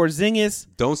 If Porzingis,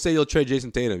 don't say you'll trade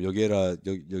Jason Tatum. You'll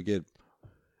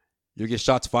get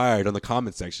shots fired on the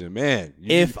comment section, man.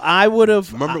 If I would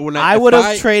have, I would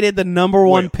have traded the number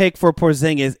one pick for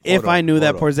Porzingis if I knew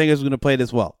that Porzingis was going to play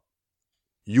this well.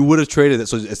 You would have traded it,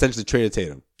 so essentially traded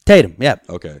Tatum. Tatum, yeah.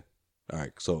 Okay, all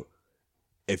right. So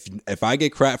if I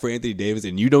get crap for Anthony Davis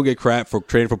and you don't get crap for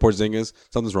trading for Porzingis,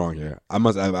 something's wrong here.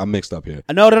 I'm mixed up here.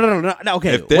 No.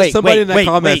 Okay, if there's somebody in that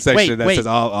comment section that says,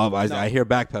 I hear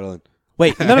backpedaling.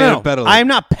 Wait, no. I am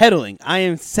not peddling. I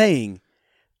am saying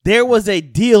there was a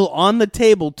deal on the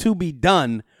table to be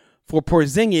done for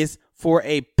Porzingis for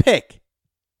a pick.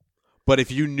 But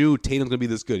if you knew Tatum's going to be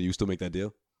this good, you still make that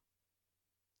deal?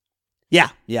 Yeah,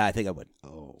 I think I would.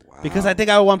 Oh, wow. Because I think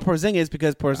I would want Porzingis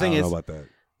because Porzingis. I don't know about that.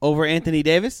 Over Anthony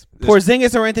Davis?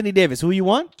 Porzingis or Anthony Davis? Who you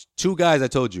want? Two guys I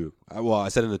told you. I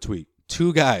said in a tweet.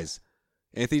 Two guys.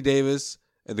 Anthony Davis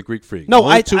and the Greek Freak.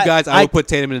 No, two guys I would put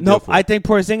Tatum in a deal for. I think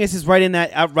Porzingis is right in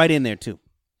there too.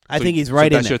 I think he's right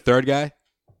in there. That's your third guy?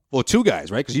 Well, two guys,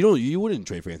 right? Because you wouldn't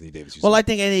trade for Anthony Davis. Well, I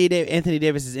think Anthony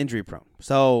Davis is injury prone.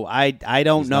 So I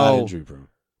don't know. Not injury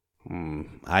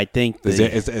prone. I think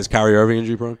is Kyrie Irving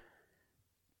injury prone?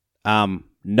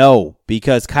 No,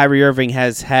 because Kyrie Irving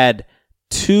has had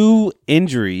 2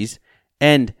 injuries,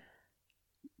 and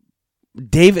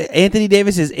Anthony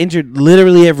Davis is injured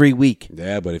literally every week.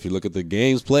 Yeah, but if you look at the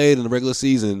games played in the regular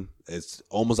season, it's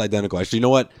almost identical. Actually, you know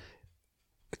what?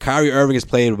 Kyrie Irving has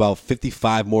played about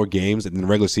 55 more games in the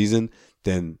regular season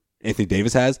than Anthony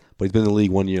Davis has, but he's been in the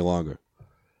league 1 year longer.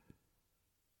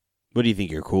 What do you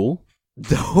think? You're cool?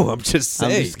 No, I'm just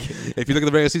saying. If you look at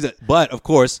the regular season, but of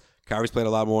course, Kyrie's played a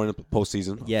lot more in the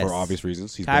postseason for obvious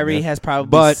reasons. Kyrie has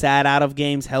probably sat out of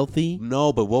games healthy.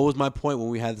 No, but what was my point when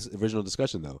we had this original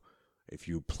discussion, though? If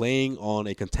you're playing on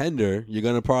a contender, you're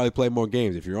going to probably play more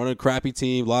games. If you're on a crappy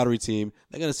team, lottery team,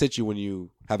 they're going to sit you when you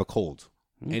have a cold.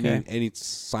 Okay. Any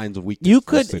signs of weakness.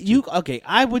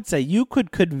 I would say you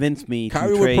could convince me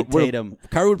to trade Tatum.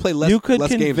 Kyrie would play less games if he was on that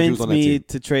team. You could convince me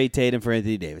to trade Tatum for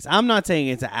Anthony Davis. I'm not saying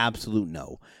it's an absolute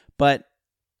no, but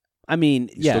I mean,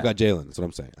 you still got Jalen. That's what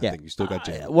I'm saying. I think you still got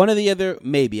Jalen. One or the other,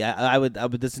 maybe. I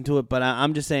would listen to it, but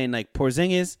I'm just saying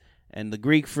Porzingis and the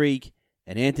Greek Freak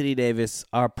and Anthony Davis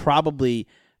are probably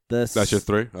that's your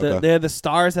 3? Okay. They're the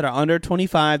stars that are under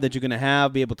 25 that you're going to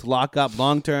be able to lock up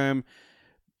long term.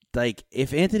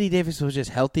 If Anthony Davis was just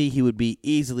healthy, he would be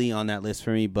easily on that list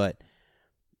for me. But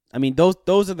I mean, those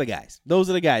are the guys. Those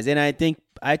are the guys, and I think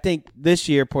this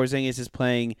year Porzingis is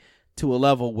playing to a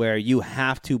level where you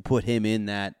have to put him in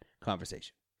that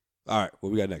conversation. All right,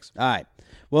 what we got next? All right.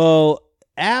 Well,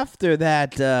 after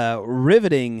that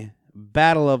riveting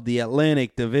battle of the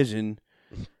Atlantic Division,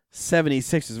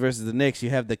 76ers versus the Knicks, you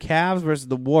have the Cavs versus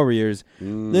the Warriors.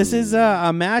 This is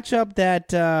a matchup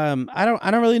that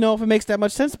I don't really know if it makes that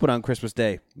much sense to put on Christmas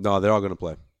Day. No, they're all going to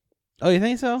play. Oh, you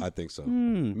think so? I think so.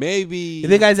 Maybe. You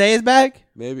think Isaiah is back?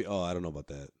 Maybe. Oh, I don't know about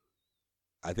that.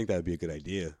 I think that would be a good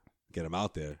idea. Get him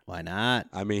out there. Why not?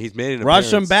 I mean, he's made an Rush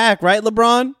appearance. him back, right,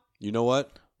 LeBron? You know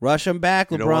what? Rush him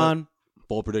back, LeBron.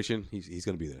 Bold prediction, he's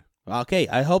going to be there. Okay,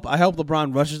 I hope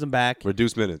LeBron rushes him back.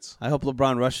 Reduce minutes. I hope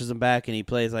LeBron rushes him back and he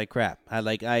plays like crap.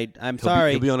 I'm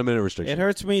sorry. He'll be on a minute restriction. It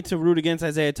hurts me to root against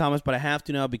Isaiah Thomas, but I have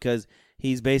to now because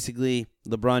he's basically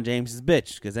LeBron James'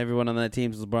 bitch because everyone on that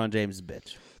team is LeBron James'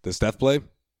 bitch. Does Steph play?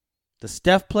 The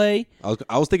Steph play?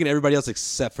 I was thinking everybody else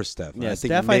except for Steph. Yeah, I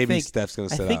think maybe Steph's going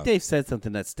to sit out. I think they've said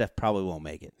something that Steph probably won't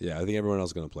make it. Yeah, I think everyone else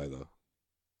is going to play, though.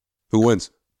 Who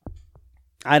wins?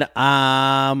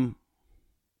 The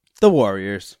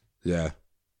Warriors. Yeah.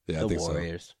 Yeah, I think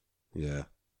Warriors. So. Yeah.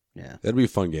 Yeah. That'd be a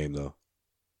fun game, though.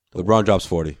 LeBron drops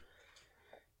 40.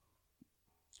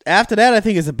 After that, I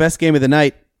think it's the best game of the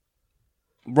night.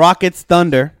 Rockets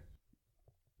Thunder.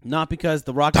 Not because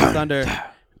the Rockets Thunder...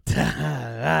 Not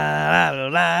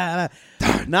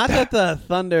that the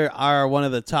Thunder are one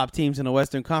of the top teams in the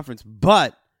Western Conference,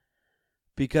 but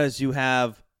because you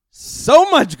have so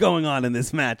much going on in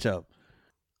this matchup.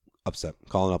 Upset.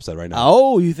 Calling upset right now.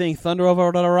 Oh, you think Thunder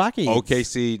over the Rockies?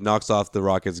 OKC knocks off the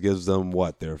Rockets, gives them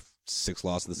what? Their 6th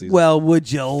loss of the season? Well,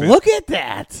 would you look at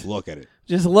that? Look at it.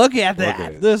 Just look at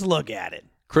that. Just look at it.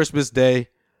 Christmas Day,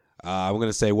 I'm going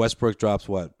to say Westbrook drops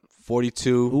what?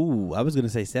 42? Ooh, I was going to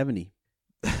say 70.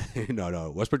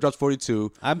 No. Westbrook drops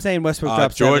 42. I'm saying Westbrook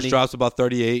drops George 70. drops about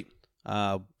 38.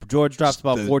 George drops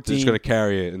about 14. They're just going to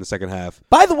carry it in the second half.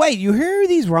 By the way, you hear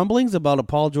these rumblings about a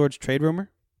Paul George trade rumor?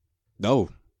 No.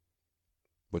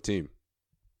 What team?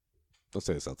 Don't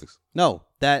say the Celtics. No,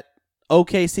 that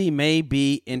OKC may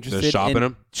be interested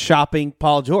in shopping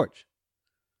Paul George.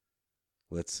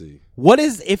 Let's see. What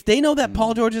is, if they know that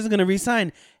Paul George isn't going to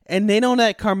resign and they know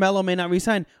that Carmelo may not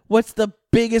resign, what's the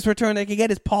biggest return they can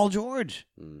get is Paul George.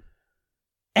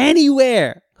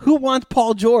 Anywhere. Who wants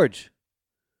Paul George?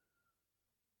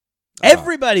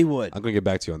 Everybody would. I'm going to get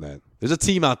back to you on that. There's a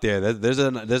team out there. There's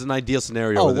an ideal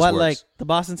scenario where this what, works. Like the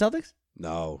Boston Celtics?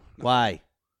 No. Why?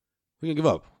 We can give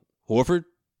up. Horford?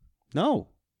 No.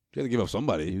 You got to give up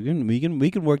somebody.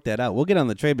 We can work that out. We'll get on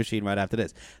the trade machine right after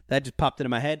this. That just popped into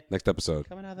my head. Next episode.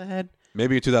 Coming out of the head.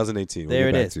 Maybe in 2018. There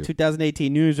it is.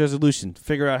 2018 New Year's resolution.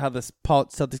 Figure out how the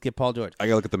Celtics get Paul George. I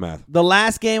got to look at the math. The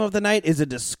last game of the night is a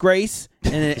disgrace.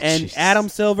 And Adam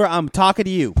Silver, I'm talking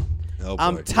to you. Oh,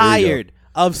 I'm tired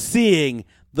of seeing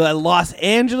the Los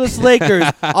Angeles Lakers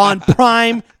on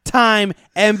prime time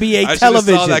NBA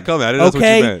television. I saw that coming. I didn't know what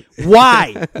you meant.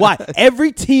 Why?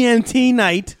 Every TNT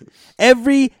night,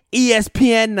 every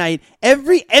ESPN night,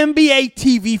 every NBA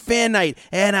TV fan night,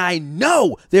 and I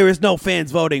know there is no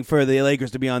fans voting for the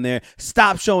Lakers to be on there.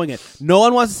 Stop showing it. No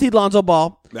one wants to see Lonzo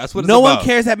Ball. That's what it's No about. one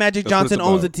cares that Magic Johnson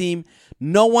owns the team.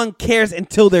 No one cares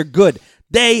until they're good.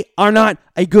 They are not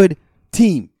a good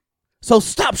team. So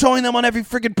stop showing them on every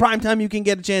freaking primetime you can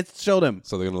get a chance to show them.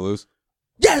 So they're going to lose?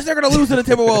 Yes, they're going to lose to the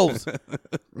Timberwolves.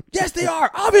 Yes, they are.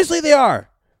 Obviously they are.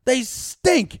 They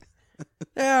stink.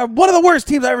 They're one of the worst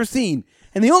teams I've ever seen.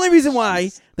 And the only reason why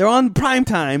they're on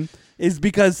primetime is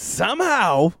because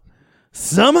somehow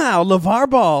LeVar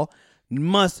Ball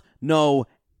must know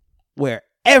where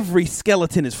every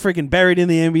skeleton is freaking buried in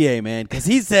the NBA, man. Because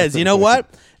he says, you know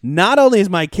what? Not only is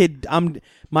my kid,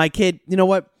 you know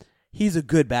what? He's a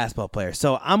good basketball player.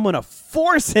 So I'm going to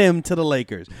force him to the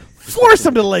Lakers. Force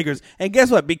him to the Lakers. And guess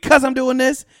what? Because I'm doing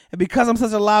this, and because I'm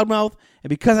such a loudmouth, and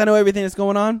because I know everything that's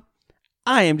going on,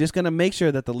 I am just going to make sure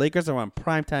that the Lakers are on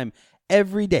primetime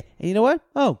every day. And you know what?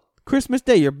 Oh, Christmas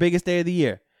Day, your biggest day of the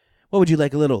year. What would you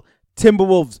like? A little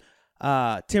Timberwolves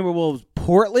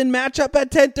Portland matchup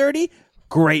at 10:30?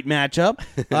 Great matchup.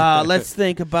 Let's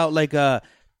think about like a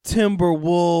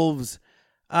Timberwolves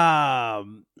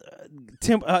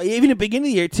even at the beginning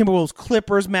of the year, Timberwolves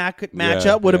Clippers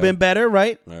matchup would have been better,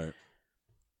 right? Right.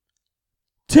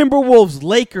 Timberwolves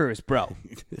Lakers, bro.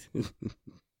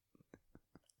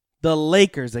 The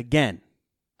Lakers again.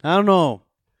 I don't know.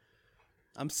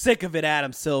 I'm sick of it,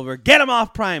 Adam Silver. Get them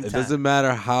off prime time. It doesn't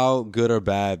matter how good or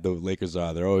bad the Lakers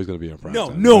are. They're always going to be on prime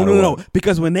time. No.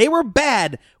 Because when they were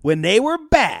bad,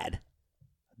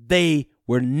 they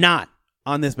were not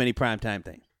on this many primetime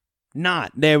things.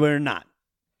 They were not.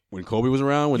 When Kobe was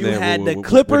around, you had the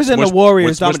Clippers and the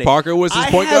Warriors. When Parker was his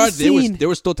point guard, they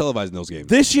were still televising those games.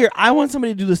 This year, I want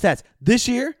somebody to do the stats. This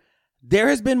year, there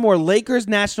has been more Lakers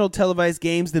national televised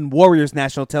games than Warriors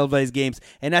national televised games,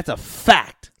 and that's a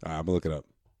fact. All right, I'm going to look it up.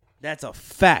 That's a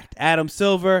fact. Adam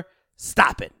Silver,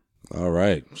 stop it. All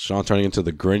right. Sean turning into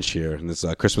the Grinch here in this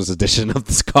Christmas edition of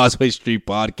this Causeway Street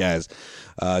podcast.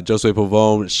 Josue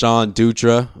Pavone, Sean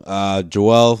Dutra,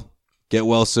 Joel, get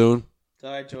well soon.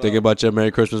 Sorry, Joel. Thinking about you.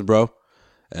 Merry Christmas, bro.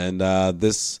 And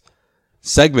this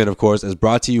segment, of course, is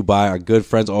brought to you by our good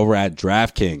friends over at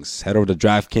DraftKings. Head over to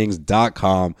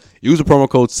DraftKings.com. Use the promo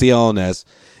code CLNS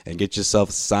and get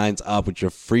yourself signed up with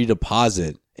your free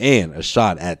deposit and a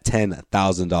shot at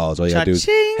 $10,000. All you got to do is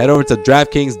head over to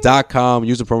DraftKings.com.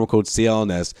 Use the promo code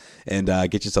CLNS and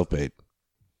get yourself paid.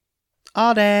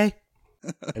 All day.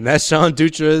 And that's Sean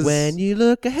Dutra's. When you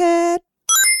look ahead.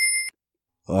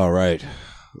 All right.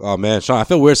 Oh, man, Sean, I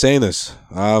feel weird saying this.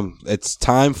 It's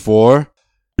time for...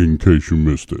 In case you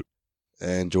missed it.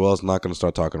 And Joel's not going to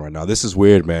start talking right now. This is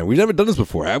weird, man. We've never done this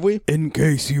before, have we? In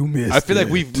case you missed it. I feel like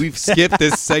we've skipped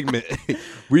this segment.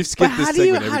 We've skipped this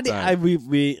segment every time.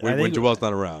 When Joel's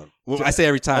not around. Well, I say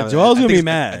every time. Joel's going to be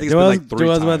mad. I think it's been like 3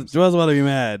 times. Joel's about to be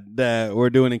mad that we're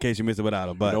doing In Case You Missed It without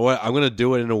him. But you know what? I'm going to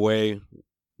do it in a way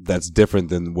that's different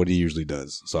than what he usually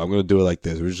does. So I'm going to do it like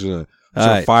this. We're just going to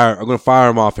fire. I'm going to fire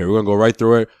him off here. We're going to go right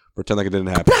through it. Pretend like it didn't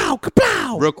happen. Kapow,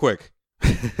 kapow. Real quick.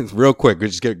 Real quick. We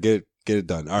just get it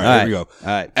done. All right, here we go. All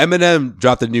right. Eminem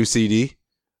dropped a new CD.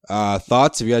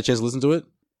 Thoughts? Have you got a chance to listen to it?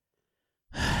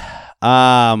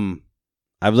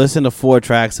 I've listened to 4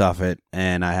 tracks off it,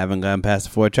 and I haven't gotten past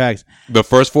the 4 tracks. The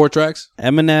first 4 tracks?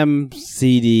 Eminem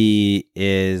CD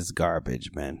is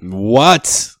garbage, man.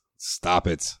 What? Stop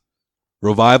it.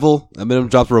 Revival? Eminem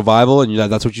drops Revival, and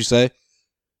that's what you say?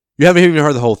 You haven't even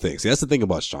heard the whole thing. See, that's the thing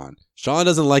about Sean. Sean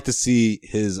doesn't like to see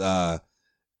his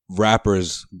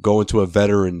rappers go into a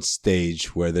veteran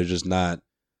stage where they're just not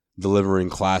delivering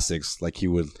classics like he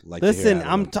would like to hear. Listen,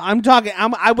 I'm talking.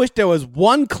 I wish there was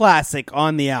one classic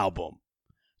on the album.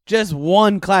 Just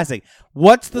one classic.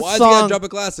 What's the Why song? Why is he gotta drop a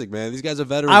classic, man? These guys are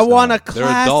veterans. I want now. a classic.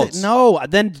 They're adults. No,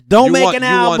 then don't make an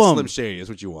album. You want Slim Shady. That's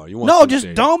what you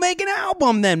want. Don't make an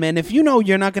album then, man. If you know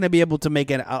you're not going to be able to make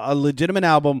a legitimate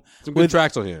album some good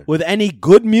tracks on here with any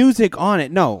good music on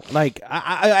it. No, like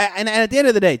and at the end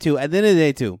of the day too.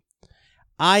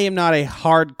 I am not a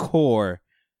hardcore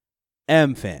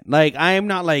M fan. Like I am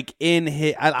not like in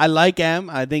his. I like M.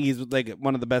 I think he's like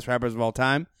one of the best rappers of all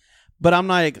time. But I'm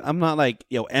not like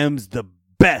M's the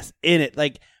best in it.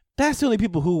 Like that's the only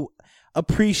people who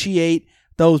appreciate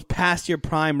those past your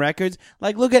prime records.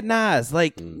 Like look at Nas.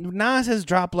 Like Nas has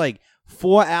dropped like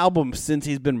 4 albums since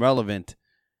he's been relevant.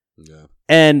 Yeah.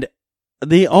 And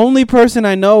the only person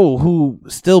I know who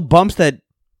still bumps that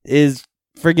is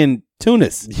friggin'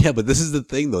 Tunis. Yeah, but this is the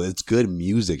thing though. It's good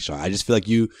music, Sean. I just feel like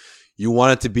you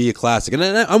want it to be a classic, and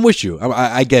I'm with you.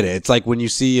 I get it. It's like when you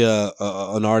see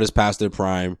an artist past their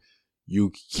prime,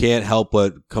 you can't help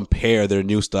but compare their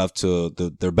new stuff to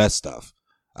their best stuff.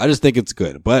 I just think it's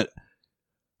good, but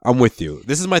I'm with you.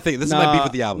 This is my thing. This is my beef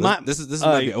with the album. This is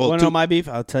my beef. Well, want to know my beef?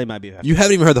 I'll tell you my beef. You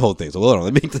haven't even heard the whole thing, so hold on.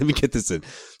 Let me get this in.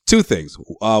 2 things.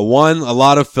 One, a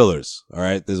lot of fillers. All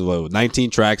right, there's 19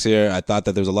 tracks here. I thought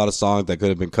that there was a lot of songs that could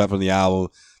have been cut from the album.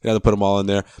 They had to put them all in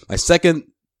there. My second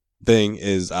thing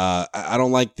is I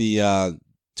don't like the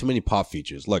too many pop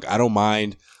features. Look, I don't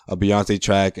mind a Beyonce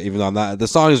track, even though I'm not. The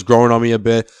song is growing on me a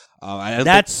bit.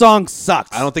 Song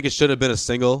sucks. I don't think it should have been a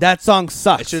single. That song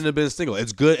sucks. It shouldn't have been a single.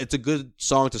 It's good. It's a good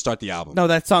song to start the album. No,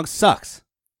 that song sucks.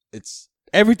 It's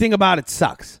everything about it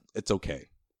sucks. It's okay.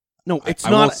 No, it's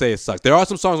not. I won't say it sucks. There are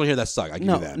some songs on here that suck. I give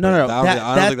you that. No.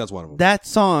 I don't think that's one of them. That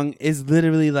song is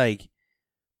literally like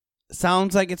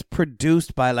sounds like it's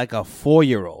produced by like a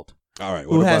 4-year-old. All right.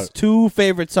 Who has 2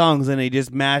 favorite songs and he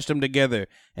just mashed them together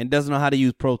and doesn't know how to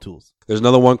use Pro Tools. There's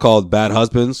another one called Bad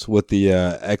Husbands with the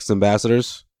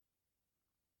ex-ambassadors.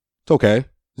 It's okay.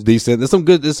 It's decent. There's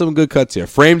some good cuts here.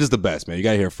 Framed is the best, man. You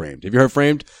gotta hear Framed. Have you heard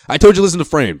Framed? I told you to listen to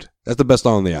Framed. That's the best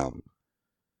song on the album.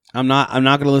 I'm not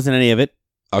gonna listen to any of it.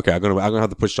 Okay, I'm gonna have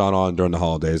to put Sean on during the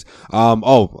holidays.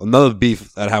 Another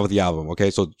beef that I have with the album.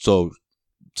 Okay, so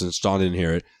since Sean didn't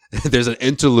hear it, there's an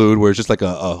interlude where it's just like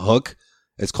a hook.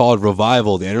 It's called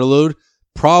Revival. The interlude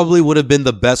probably would have been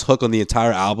the best hook on the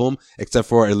entire album, except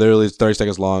for it literally is 30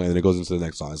 seconds long and then it goes into the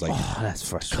next song. It's like, that's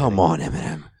frustrating. Come on,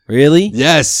 Eminem. Really?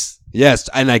 Yes,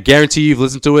 and I guarantee you've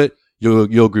listened to it.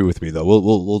 You'll agree with me though.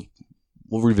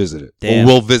 We'll revisit it. Damn.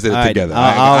 We'll visit it together.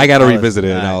 I got to revisit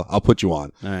it, and I'll put you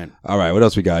on. All right. What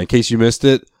else we got? In case you missed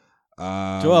it,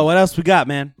 Joel, what else we got,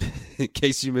 man? In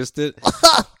case you missed it,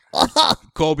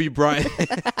 Kobe Bryant.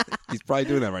 He's probably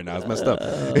doing that right now. It's messed up.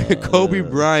 Kobe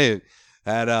Bryant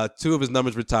had 2 of his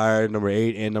numbers retired, number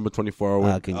 8 and number 24,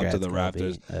 went up to the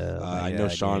Raptors. I know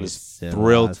Sean is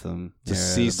thrilled to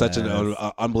see such an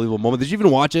unbelievable moment. Did you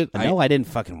even watch it? No, I didn't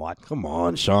fucking watch it. Come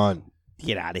on, Sean.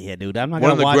 Get out of here, dude. I'm not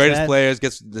going to watch One of the greatest that. players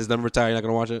gets his number retired. You're not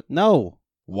going to watch it? No.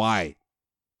 Why?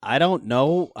 I don't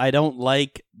know. I don't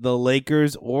like the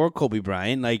Lakers or Kobe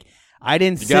Bryant. Like,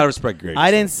 You gotta respect greatness.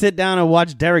 I didn't sit down and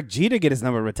watch Derek Jeter get his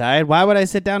number retired. Why would I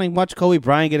sit down and watch Kobe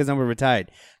Bryant get his number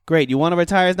retired? Great. You want to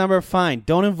retire his number? Fine.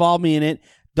 Don't involve me in it.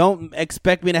 Don't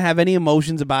expect me to have any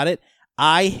emotions about it.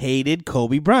 I hated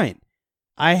Kobe Bryant.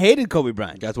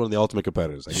 That's one of the ultimate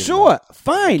competitors. Sure.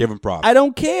 Fine. Give him props. I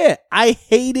don't care. I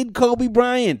hated Kobe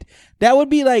Bryant. That would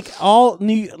be like all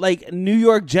New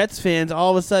York Jets fans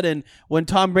all of a sudden when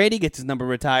Tom Brady gets his number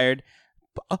retired.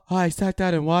 I sat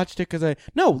down and watched it because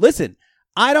No, listen.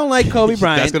 I don't like Kobe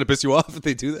Bryant. That's going to piss you off if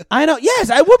they do that? I don't. Yes,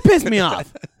 it would piss me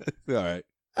off. All right.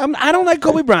 I don't like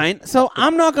Kobe Bryant, so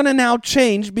I'm not going to now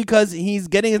change because he's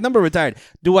getting his number retired.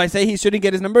 Do I say he shouldn't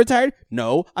get his number retired?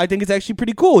 No. I think it's actually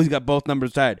pretty cool he's got both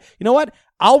numbers retired. You know what?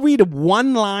 I'll read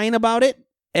one line about it,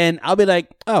 and I'll be like,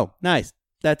 oh, nice.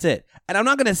 That's it. And I'm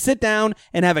not going to sit down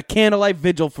and have a candlelight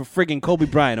vigil for friggin' Kobe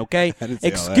Bryant, okay?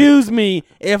 Excuse me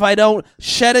if I don't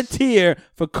shed a tear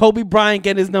for Kobe Bryant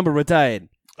getting his number retired.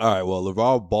 All right, well,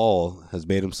 LeVar Ball has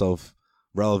made himself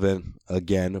relevant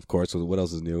again, of course. So what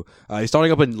else is new? He's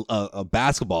starting up a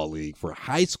basketball league for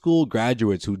high school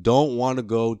graduates who don't want to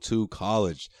go to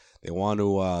college. They want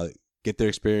to get their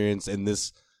experience in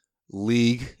this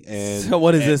league, and so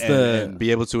what is this and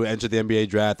be able to enter the NBA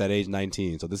draft at age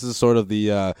 19. So this is sort of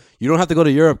the you don't have to go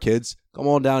to Europe, kids. Come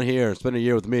on down here and spend a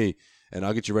year with me, and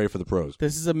I'll get you ready for the pros.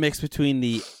 This is a mix between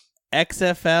the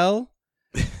XFL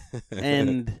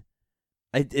and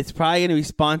it's probably going to be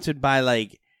sponsored by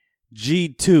like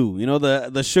G2, you know,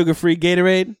 the sugar-free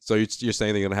Gatorade. So you're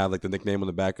saying they're gonna have like the nickname on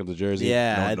the back of the jersey?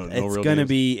 Yeah, no it's real gonna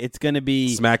names? it's gonna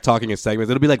be smack talking in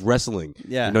segments. It'll be like wrestling.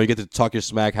 Yeah, you know, you get to talk your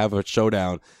smack, have a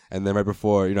showdown, and then right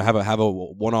before, you know, have a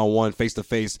one-on-one,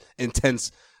 face-to-face,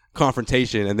 intense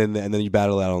confrontation, and then you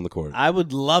battle out on the court. I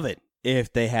would love it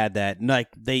if they had that. Like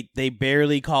they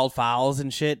barely called fouls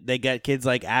and shit. They got kids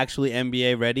like actually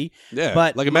NBA ready. Yeah,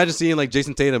 but like imagine seeing like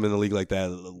Jason Tatum in the league like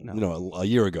that. You know, a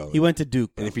year ago he went to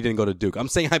Duke, and if he didn't go to Duke, I'm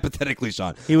saying hypothetically,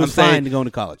 Sean, he was fine to go to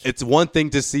college. It's one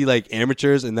thing to see like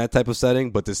amateurs in that type of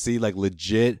setting, but to see like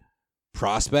legit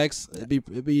prospects, it'd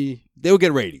be they would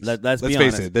get ratings. Let's face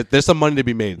honest. it. There's some money to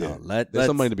be made there. There's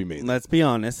some money to be made. Let's be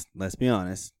honest.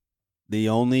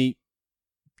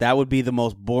 That would be the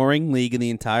most boring league in the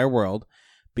entire world,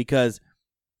 because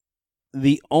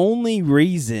the only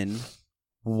reason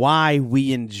why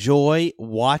we enjoy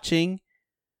watching,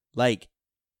 like,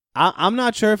 I'm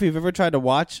not sure if you've ever tried to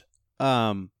watch,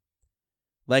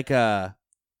 like a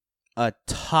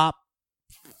top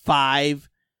 5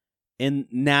 in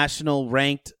national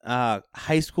ranked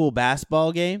high school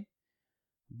basketball game,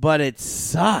 but it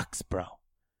sucks, bro.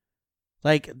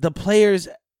 Like, the players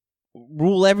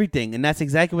rule everything, and that's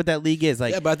exactly what that league is.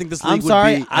 Like, yeah, but I think this league I'm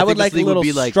sorry, would be, I would like a little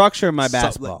structure in my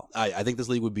basketball. I think this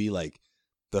league would be like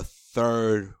the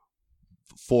third,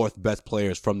 fourth best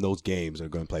players from those games are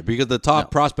going to play, because the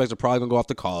top prospects are probably going to go off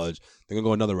to college. They're going to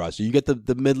go another route. So you get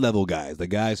the mid-level guys, the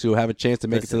guys who have a chance to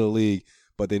make it to the league,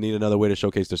 but they need another way to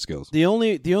showcase their skills. The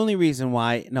only reason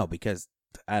why, because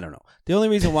I don't know. The only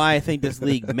reason why I think this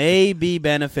league may be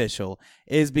beneficial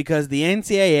is because the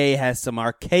NCAA has some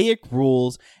archaic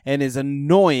rules and is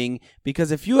annoying,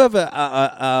 because if you have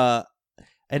an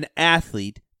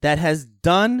athlete that has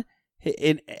done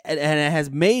and has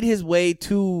made his way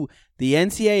to the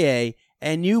NCAA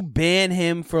and you ban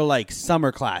him for like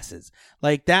summer classes,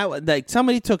 like that, like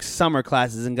somebody took summer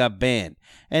classes and got banned,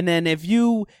 and then if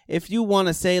you want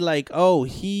to say like, oh,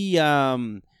 he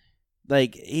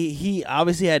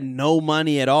obviously had no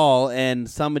money at all, and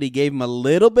somebody gave him a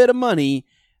little bit of money,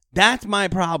 that's my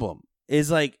problem.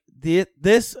 Is like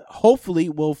this hopefully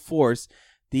will force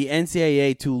the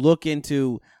NCAA to look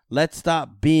into, let's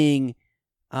stop being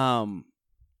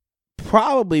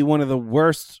probably one of the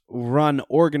worst run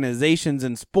organizations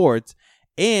in sports,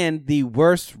 and the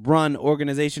worst run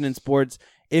organization in sports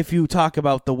if you talk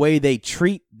about the way they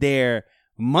treat their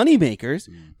moneymakers,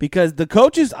 because the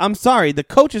coaches, I'm sorry, the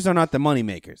coaches are not the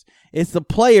moneymakers. It's the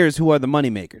players who are the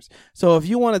moneymakers. So if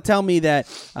you want to tell me that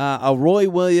a Roy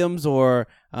Williams or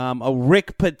a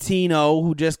Rick Pitino,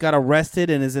 who just got arrested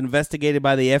and is investigated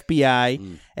by the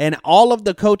FBI, and all of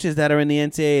the coaches that are in the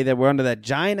NCAA that were under that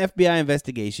giant FBI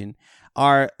investigation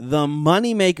are the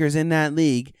moneymakers in that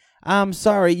league, I'm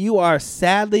sorry, you are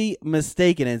sadly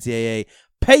mistaken, NCAA.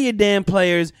 Pay your damn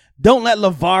players. Don't let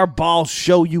LeVar Ball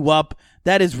show you up.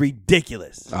 That is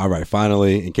ridiculous. All right,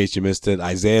 finally, in case you missed it,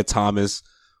 Isaiah Thomas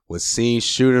was seen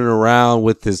shooting around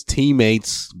with his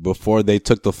teammates before they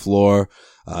took the floor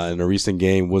in a recent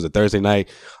game. Was it Thursday night?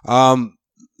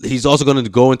 He's also going to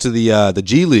go into the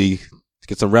G League to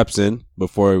get some reps in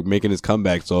before making his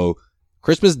comeback. So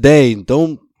Christmas Day,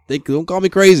 don't call me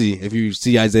crazy if you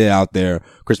see Isaiah out there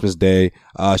Christmas Day.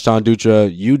 Sean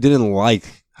Dutra, you didn't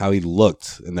like how he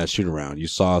looked in that shoot around. You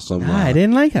saw some. I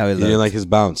didn't like how he looked. You didn't like his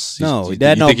bounce. No, you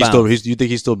think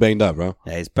he's still banged up, bro?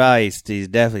 Yeah, he's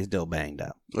definitely still banged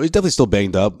up. Well, he's definitely still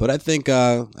banged up, but I think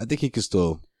he could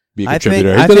still be a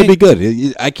contributor. He's going to be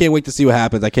good. I can't wait to see what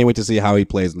happens. I can't wait to see how he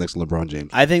plays next to LeBron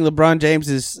James. I think LeBron James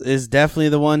is definitely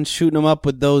the one shooting him up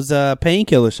with those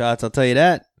painkiller shots. I'll tell you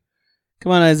that.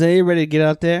 Come on, Isaiah, you ready to get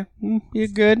out there? You're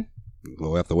good.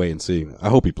 Well, we'll have to wait and see. I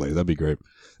hope he plays. That'd be great.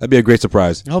 That'd be a great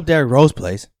surprise. I hope Derrick Rose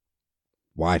plays.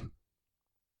 Why?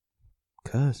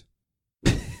 Because.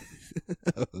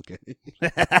 Okay.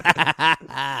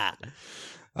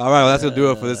 All right, well, that's going to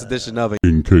do it for this edition of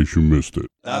In Case You Missed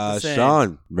It.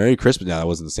 Sean, Merry Christmas. No, that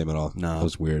wasn't the same at all. No. That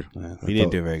was weird. Yeah, we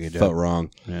didn't do a very good job. Felt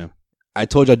wrong. Yeah. I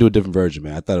told you I'd do a different version,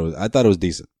 man. I thought it was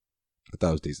decent.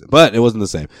 But it wasn't the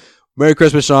same. Merry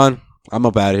Christmas, Sean. I'm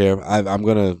up out of here. I'm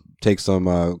going to take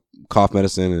some cough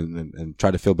medicine and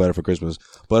try to feel better for Christmas.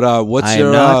 But what are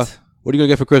you going to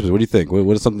get for Christmas? What do you think?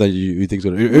 What is something that you think is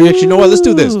going to... Actually, you know what? Let's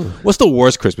do this. What's the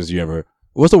worst Christmas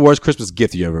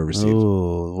gift you ever received?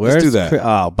 Ooh, let's do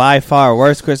that. By far,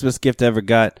 worst Christmas gift I ever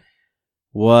got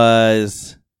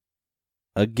was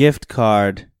a gift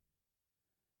card.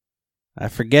 I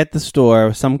forget the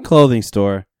store, some clothing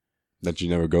store. That you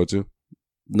never go to?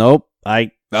 Nope.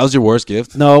 That was your worst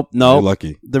gift? Nope. You're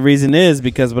lucky. The reason is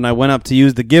because when I went up to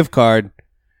use the gift card,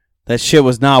 that shit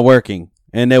was not working.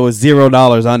 And there was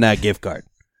 $0 on that gift card.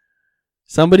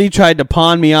 Somebody tried to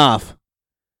pawn me off.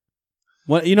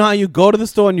 What, you know how you go to the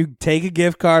store and you take a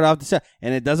gift card off the shelf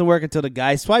and it doesn't work until the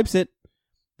guy swipes it?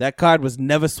 That card was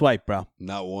never swiped, bro.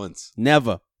 Not once.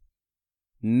 Never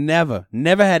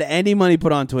had any money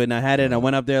put onto it, and I had it, and I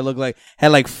went up there, I was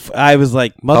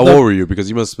like, how old were you? Because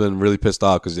you must have been really pissed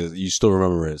off because you still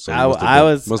remember it. So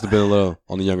must have been a little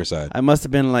on the younger side. I must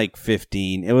have been like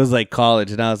 15. It was like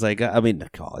college, and I was like,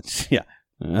 college, yeah.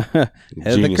 Head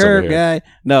of the curve guy.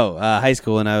 No, high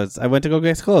school, and I went to go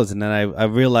get clothes, and then I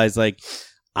realized like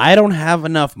I don't have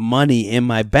enough money in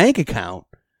my bank account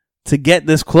to get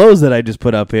this clothes that I just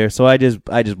put up here, so I just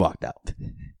walked out.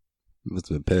 Must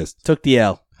have been pissed. Took the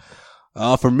L.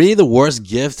 For me, the worst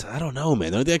gift, I don't know,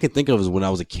 man. The only thing I can think of is when I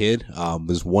was a kid.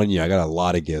 This one year, I got a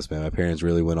lot of gifts, man. My parents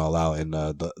really went all out, and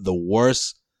the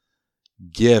worst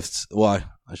gift. Well,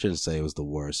 I shouldn't say it was the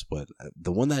worst, but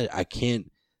the one that I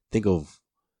can't think of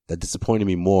that disappointed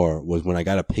me more was when I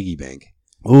got a piggy bank.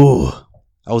 Ooh.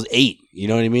 I was 8. You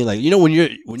know what I mean? Like, you know, when you're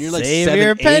like save 7,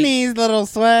 your 8, pennies, little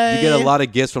swag. you get a lot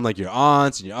of gifts from like your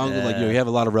aunts and your uncle. Yeah. Like, you have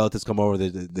a lot of relatives come over,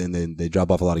 then they drop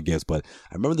off a lot of gifts. But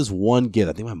I remember this one gift.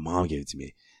 I think my mom gave it to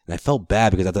me, and I felt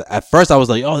bad because at first I was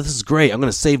like, "Oh, this is great. I'm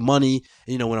gonna save money.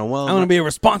 And, you know, when I'm gonna be a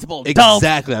responsible adult.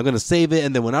 Exactly. I'm gonna save it,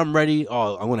 and then when I'm ready,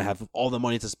 I'm gonna have all the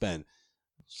money to spend."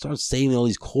 Start saving all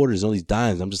these quarters and all these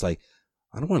dimes. I'm just like,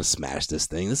 I don't want to smash this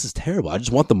thing. This is terrible. I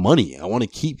just want the money. I want to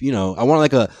keep, I want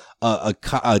like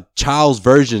a child's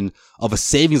version of a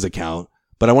savings account,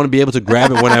 but I want to be able to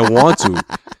grab it when I want to.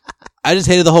 I just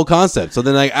hated the whole concept. So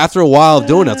then, like, after a while of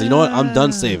doing that, I said, you know what? I'm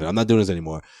done saving. I'm not doing this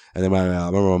anymore. And then I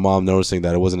remember my mom noticing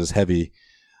that it wasn't as heavy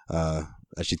as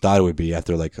she thought it would be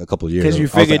after like a couple of years. Because you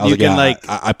figured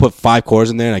I put 5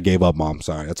 quarters in there and I gave up, Mom.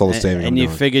 Sorry, that's all the saving. And you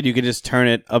figured you could just turn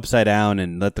it upside down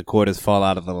and let the quarters fall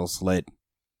out of the little slit.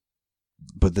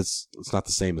 But it's not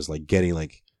the same as like getting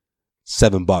like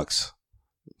 $7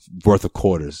 worth of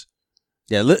quarters.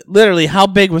 Yeah, literally, how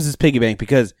big was this piggy bank?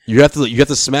 Because you have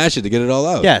to smash it to get it all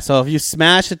out. Yeah, so if you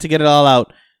smash it to get it all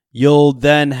out, you'll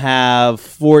then have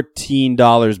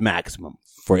 $14 maximum.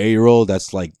 For an 8-year-old,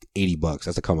 that's like $80.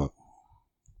 That's a come up.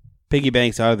 Piggy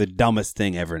banks are the dumbest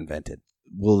thing ever invented.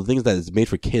 Well, the thing is that it's made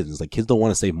for kids. It's like kids don't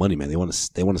want to save money, man. They want to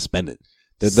spend it.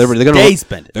 They're gonna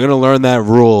spend it. They're gonna learn that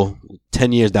rule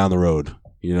 10 years down the road.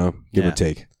 Give or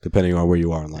take, depending on where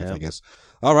you are in life, I guess.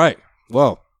 All right.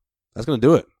 Well, that's going to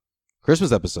do it.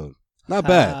 Christmas episode. Not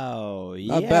bad. Oh,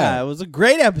 Not bad. It was a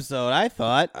great episode, I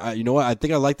thought. You know what? I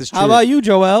think I like this tree. How about you,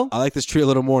 Joel? I like this tree a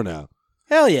little more now.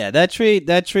 Hell yeah. That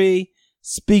tree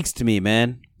speaks to me,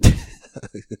 man.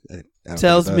 It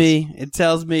tells me.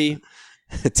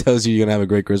 It tells you you're going to have a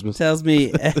great Christmas. Tells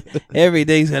me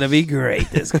everything's going to be great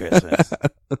this Christmas.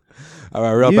 All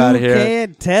right, we're up out of here. You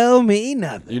can't tell me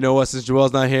nothing. You know what? Since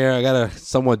Joel's not here, I got to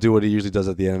somewhat do what he usually does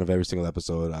at the end of every single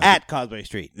episode. At Causeway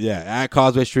Street. Yeah, at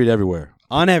Causeway Street everywhere.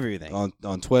 On everything.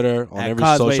 On Twitter, on at every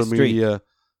Causeway social Street. media.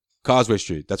 Causeway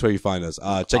Street. That's where you find us.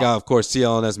 Check out, of course,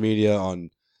 CLNS Media on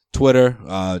Twitter.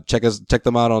 Check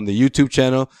them out on the YouTube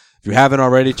channel. If you haven't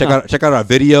already, check out our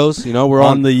videos. We're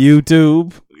on the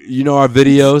YouTube. Our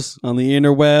videos on the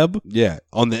interweb. Yeah,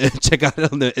 check out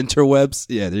it on the interwebs.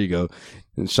 Yeah, there you go.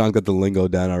 And Sean's got the lingo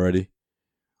down already.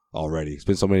 It's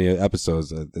been so many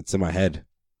episodes. It's in my head.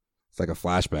 It's like a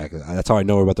flashback. That's how I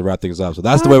know we're about to wrap things up. So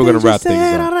that's the way we're going to wrap things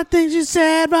up. All the things you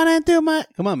said running through my...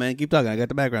 Come on, man. Keep talking. I got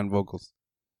the background vocals.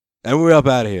 And we're up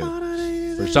out of here.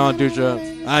 For Sean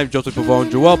Dutra, I'm Joseph Pavone.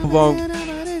 Joel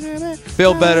Pavone.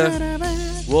 Feel better.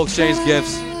 We'll exchange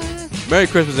gifts. Merry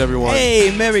Christmas, everyone.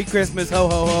 Hey, Merry Christmas. Ho,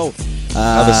 ho, ho.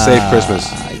 Have a safe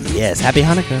Christmas. Yes. Happy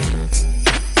Hanukkah.